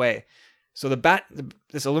getting in the way. So the bat,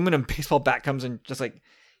 this aluminum baseball bat comes and just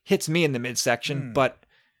hits me in the midsection. But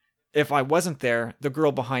if I wasn't there, the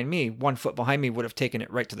girl behind me, 1 foot behind me, would have taken it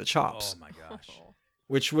right to the chops. Oh my gosh.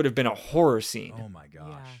 Which would have been a horror scene. Oh my gosh.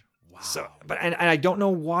 Yeah. Wow. So, and I don't know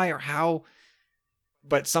why or how,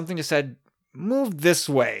 but something just said, move this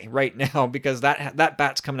way right now because that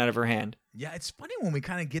bat's coming out of her hand. Yeah, it's funny when we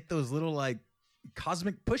kind of get those little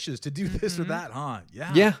cosmic pushes to do this or that, huh?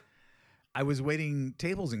 Yeah. Yeah. I was waiting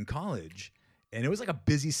tables in college, and it was a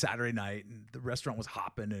busy Saturday night, and the restaurant was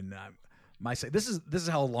hopping, and this is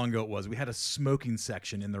how long ago it was. We had a smoking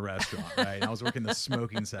section in the restaurant, right? And I was working the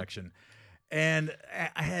smoking section, and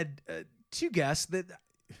I had 2 guests that.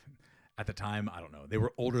 At the time, I don't know. They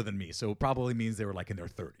were older than me, so it probably means they were in their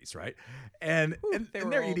 30s, right? And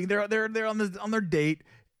they're eating. They're on their date,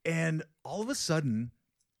 and all of a sudden,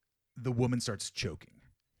 the woman starts choking.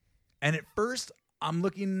 And at first, I'm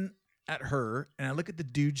looking at her, and I look at the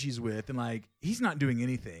dude she's with, and he's not doing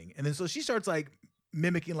anything. And then so she starts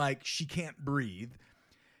mimicking she can't breathe,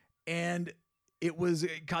 and it was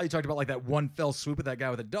Kyle. You talked about that one fell swoop with that guy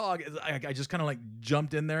with a dog. I just kind of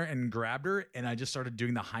jumped in there and grabbed her, and I just started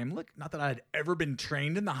doing the Heimlich. Not that I had ever been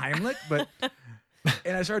trained in the Heimlich, but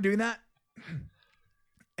and I started doing that,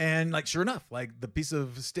 and sure enough, the piece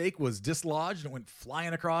of steak was dislodged and it went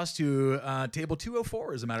flying across to table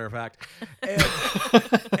 204, as a matter of fact,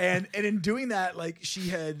 and in doing that, she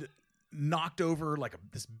had knocked over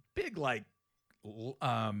this big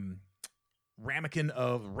ramekin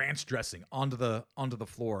of ranch dressing onto the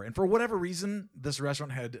floor. And for whatever reason, this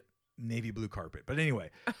restaurant had navy blue carpet. But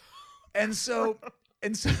anyway, and so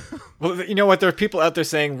well, you know what? There are people out there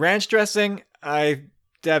saying ranch dressing.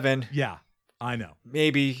 Devin. Yeah, I know.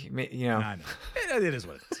 Maybe. I know. It is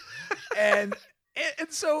what it is.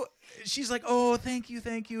 And so she's like, oh, thank you.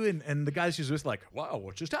 And the guy she's just like, wow,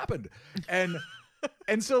 what just happened? And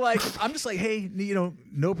so like, I'm just like, hey,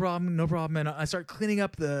 no problem. And I start cleaning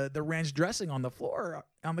up the ranch dressing on the floor,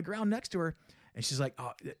 on the ground next to her. And she's like,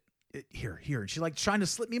 oh, here. And she's like trying to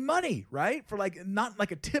slip me money, right? For like, not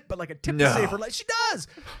like a tip, but like a tip to save her. Like she does.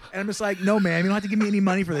 And I'm just like, no, ma'am, you don't have to give me any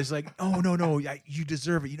money for this. She's like, oh, no, you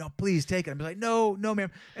deserve it. Please take it. I'm like, no,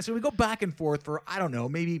 ma'am. And so we go back and forth for, I don't know,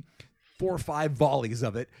 maybe 4 or 5 volleys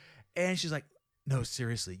of it. And she's like, no,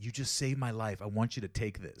 seriously, you just saved my life. I want you to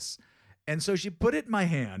take this. And so she put it in my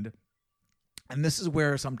hand. And this is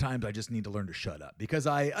where sometimes I just need to learn to shut up, because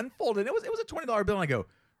I unfolded. It was a $20 bill. And I go,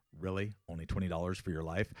 really? Only $20 for your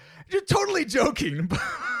life? You're totally joking.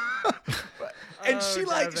 And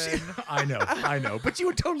I know. But you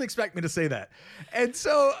would totally expect me to say that. And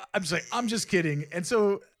so I'm just like, I'm just kidding. And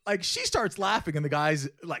so like she starts laughing and the guy's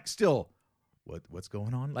like, still, what's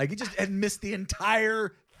going on? Like he just had missed the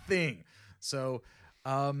entire thing. So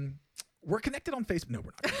we're connected on Facebook. No,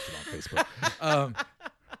 we're not connected on Facebook.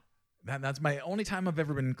 That's my only time I've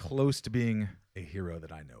ever been close to being a hero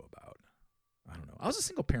that I know about. I don't know. I was a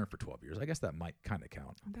single parent for 12 years. I guess that might kind of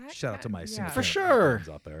count. Shout out to my single for sure parents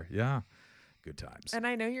out there. Yeah, good times. And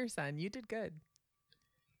I know your son. You did good.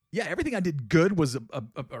 Yeah, everything I did good was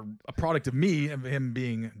a product of me and him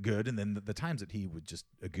being good, and then the times that he would just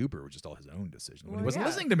a goober was just all his own decision when he wasn't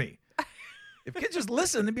listening to me. If kids just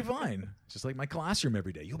listen, they'd be fine. Just like my classroom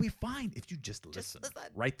every day. You'll be fine if you just listen.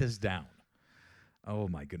 Write this down. Oh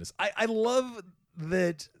my goodness. I love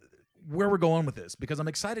that where we're going with this, because I'm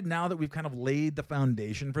excited now that we've kind of laid the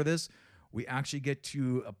foundation for this. We actually get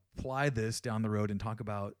to apply this down the road and talk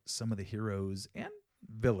about some of the heroes and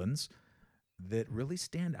villains that really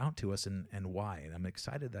stand out to us and why. And I'm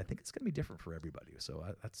excited. I think it's going to be different for everybody. So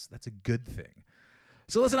that's a good thing.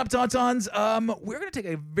 So listen up, Tauntauns. We're going to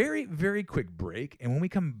take a very, very quick break. And when we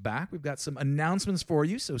come back, we've got some announcements for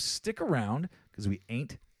you. So stick around, because we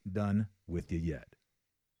ain't done with you yet.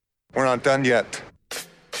 We're not done yet.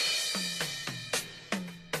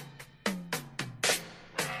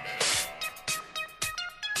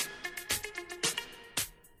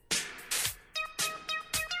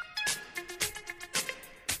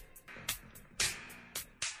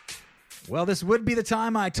 Well, this would be the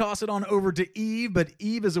time I toss it on over to Eve, but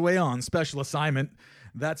Eve is away on special assignment.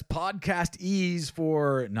 That's podcast ease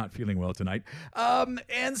for not feeling well tonight.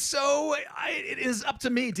 And so it is up to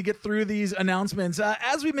me to get through these announcements.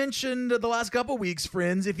 As we mentioned the last couple weeks,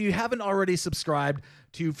 friends, if you haven't already subscribed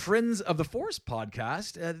to Friends of the Force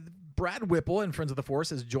podcast, Brad Whipple and Friends of the Force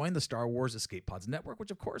has joined the Star Wars Escape Pods Network,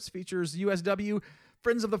 which of course features USW,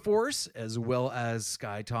 Friends of the Force, as well as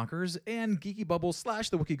Sky Talkers and Geeky Bubbles /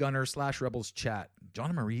 the Wookiee Gunner / Rebels Chat.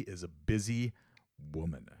 Jonna Marie is a busy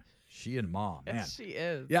woman. She and Mom, man. Yes, she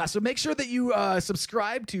is. Yeah, so make sure that you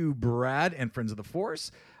subscribe to Brad and Friends of the Force.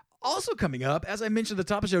 Also coming up, as I mentioned at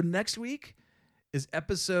the top of the show, next week is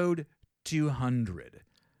episode 200.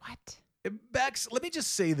 What? Bex, let me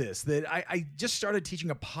just say this, that I just started teaching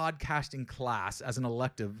a podcasting class as an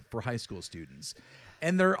elective for high school students.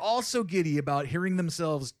 And they're also giddy about hearing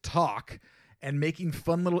themselves talk and making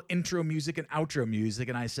fun little intro music and outro music.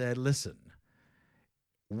 And I said, listen,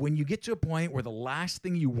 when you get to a point where the last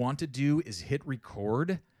thing you want to do is hit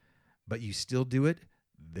record, but you still do it,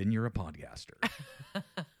 then you're a podcaster.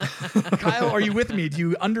 Kyle, are you with me? Do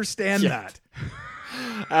you understand that?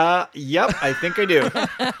 Yep, I think I do.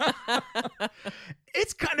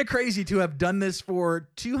 It's kind of crazy to have done this for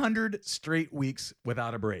 200 straight weeks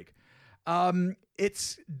without a break.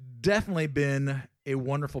 It's definitely been a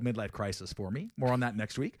wonderful midlife crisis for me. More on that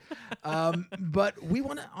next week. But we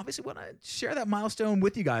obviously want to share that milestone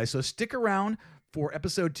with you guys. So stick around for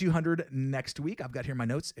episode 200 next week. I've got here my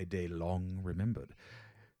notes, a day long remembered.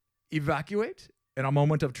 Evacuate in a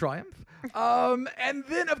moment of triumph. And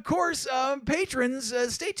then, of course, patrons,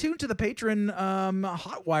 stay tuned to the patron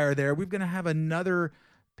hotwire there. We're going to have another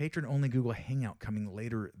patron-only Google Hangout coming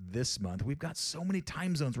later this month. We've got so many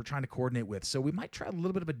time zones we're trying to coordinate with, so we might try a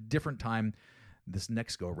little bit of a different time this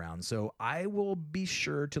next go-around. So I will be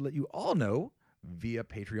sure to let you all know via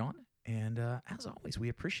Patreon. And as always, we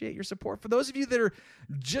appreciate your support. For those of you that are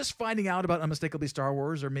just finding out about Unmistakably Star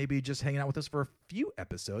Wars, or maybe just hanging out with us for a few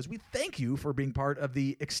episodes, we thank you for being part of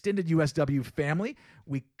the extended USW family.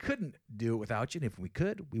 We couldn't do it without you, and if we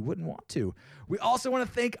could, we wouldn't want to. We also want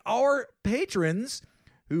to thank our patrons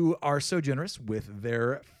who are so generous with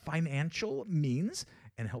their financial means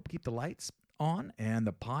and help keep the lights on and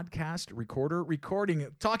the podcast recorder recording.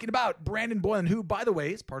 Talking about Brandon Boylan, who, by the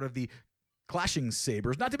way, is part of the Clashing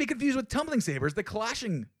Sabers, not to be confused with Tumbling Sabers, the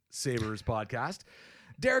Clashing Sabers podcast.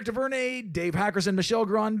 Derek DuVernay, Dave Hackerson, Michelle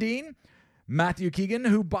Grandine, Matthew Keegan,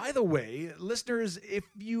 who, by the way, listeners, if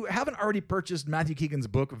you haven't already purchased Matthew Keegan's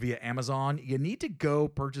book via Amazon, you need to go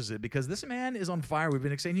purchase it because this man is on fire. We've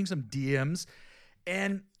been exchanging some DMs.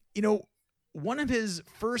 And, you know, one of his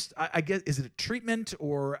first, I guess, is it a treatment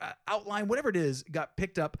or outline, whatever it is, got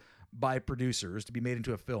picked up by producers to be made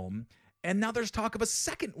into a film. And now there's talk of a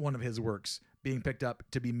second one of his works being picked up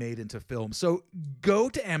to be made into film. So go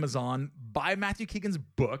to Amazon, buy Matthew Keegan's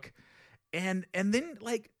book, and then,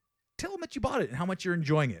 like, tell him that you bought it and how much you're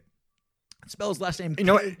enjoying it. Spell his last name. You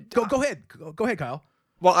know, go ahead. Go ahead, Kyle.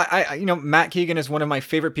 Well, I you know, Matt Keegan is one of my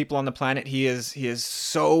favorite people on the planet. He is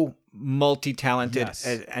so multi-talented, Yes.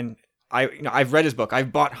 and I've read his book.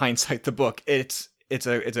 I've bought Hindsight the book. It's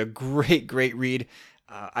a great read.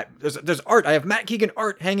 There's art. I have Matt Keegan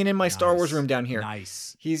art hanging in my Star Wars room down here.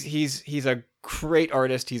 Nice. He's a great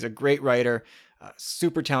artist. He's a great writer.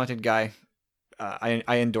 Super talented guy. I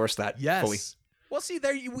endorse that fully. Well, see,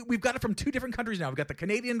 we've got it from two different countries now. We've got the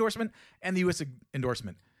Canadian endorsement and the U.S.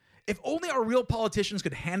 endorsement. If only our real politicians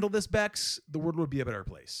could handle this, Bex, the world would be a better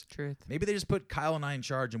place. Truth. Maybe they just put Kyle and I in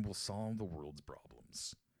charge and we'll solve the world's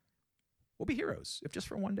problems. We'll be heroes, if just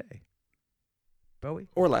for one day. Bowie?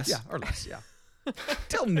 Or less. Yeah, or less, yeah.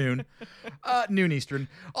 Till noon. Noon Eastern.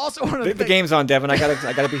 Also, want to the game's on, Devin. I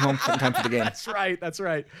gotta be home in time for the game. That's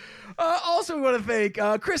right. Also, we want to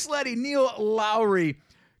thank Chris Letty, Neil Lowry,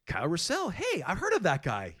 Kyle Roussel. Hey, I've heard of that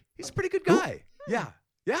guy. He's a pretty good guy. Yeah.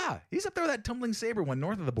 He's up there with that Tumbling Saber one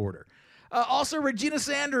north of the border. Also, Regina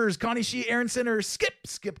Sanders, Connie Shee, Aaron Sinner,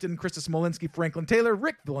 Skipton, Krista Smolinski, Franklin Taylor,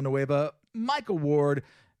 Rick Villanueva, Michael Ward,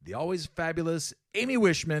 the always fabulous Amy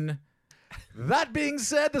Wishman. That being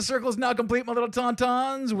said, the circle is now complete, my little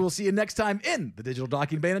tauntauns. We'll see you next time in the Digital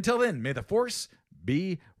Docking Bay. Until then, may the Force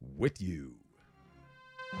be with you.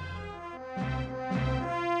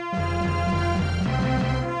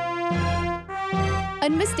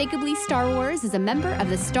 Unmistakably Star Wars is a member of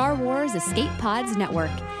the Star Wars Escape Pods Network.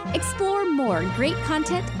 Explore more great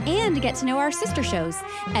content and get to know our sister shows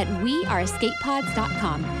at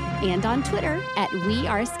weareescapepods.com and on Twitter at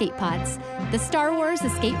weareescapepods. The Star Wars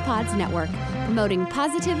Escape Pods Network, promoting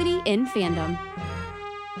positivity in fandom.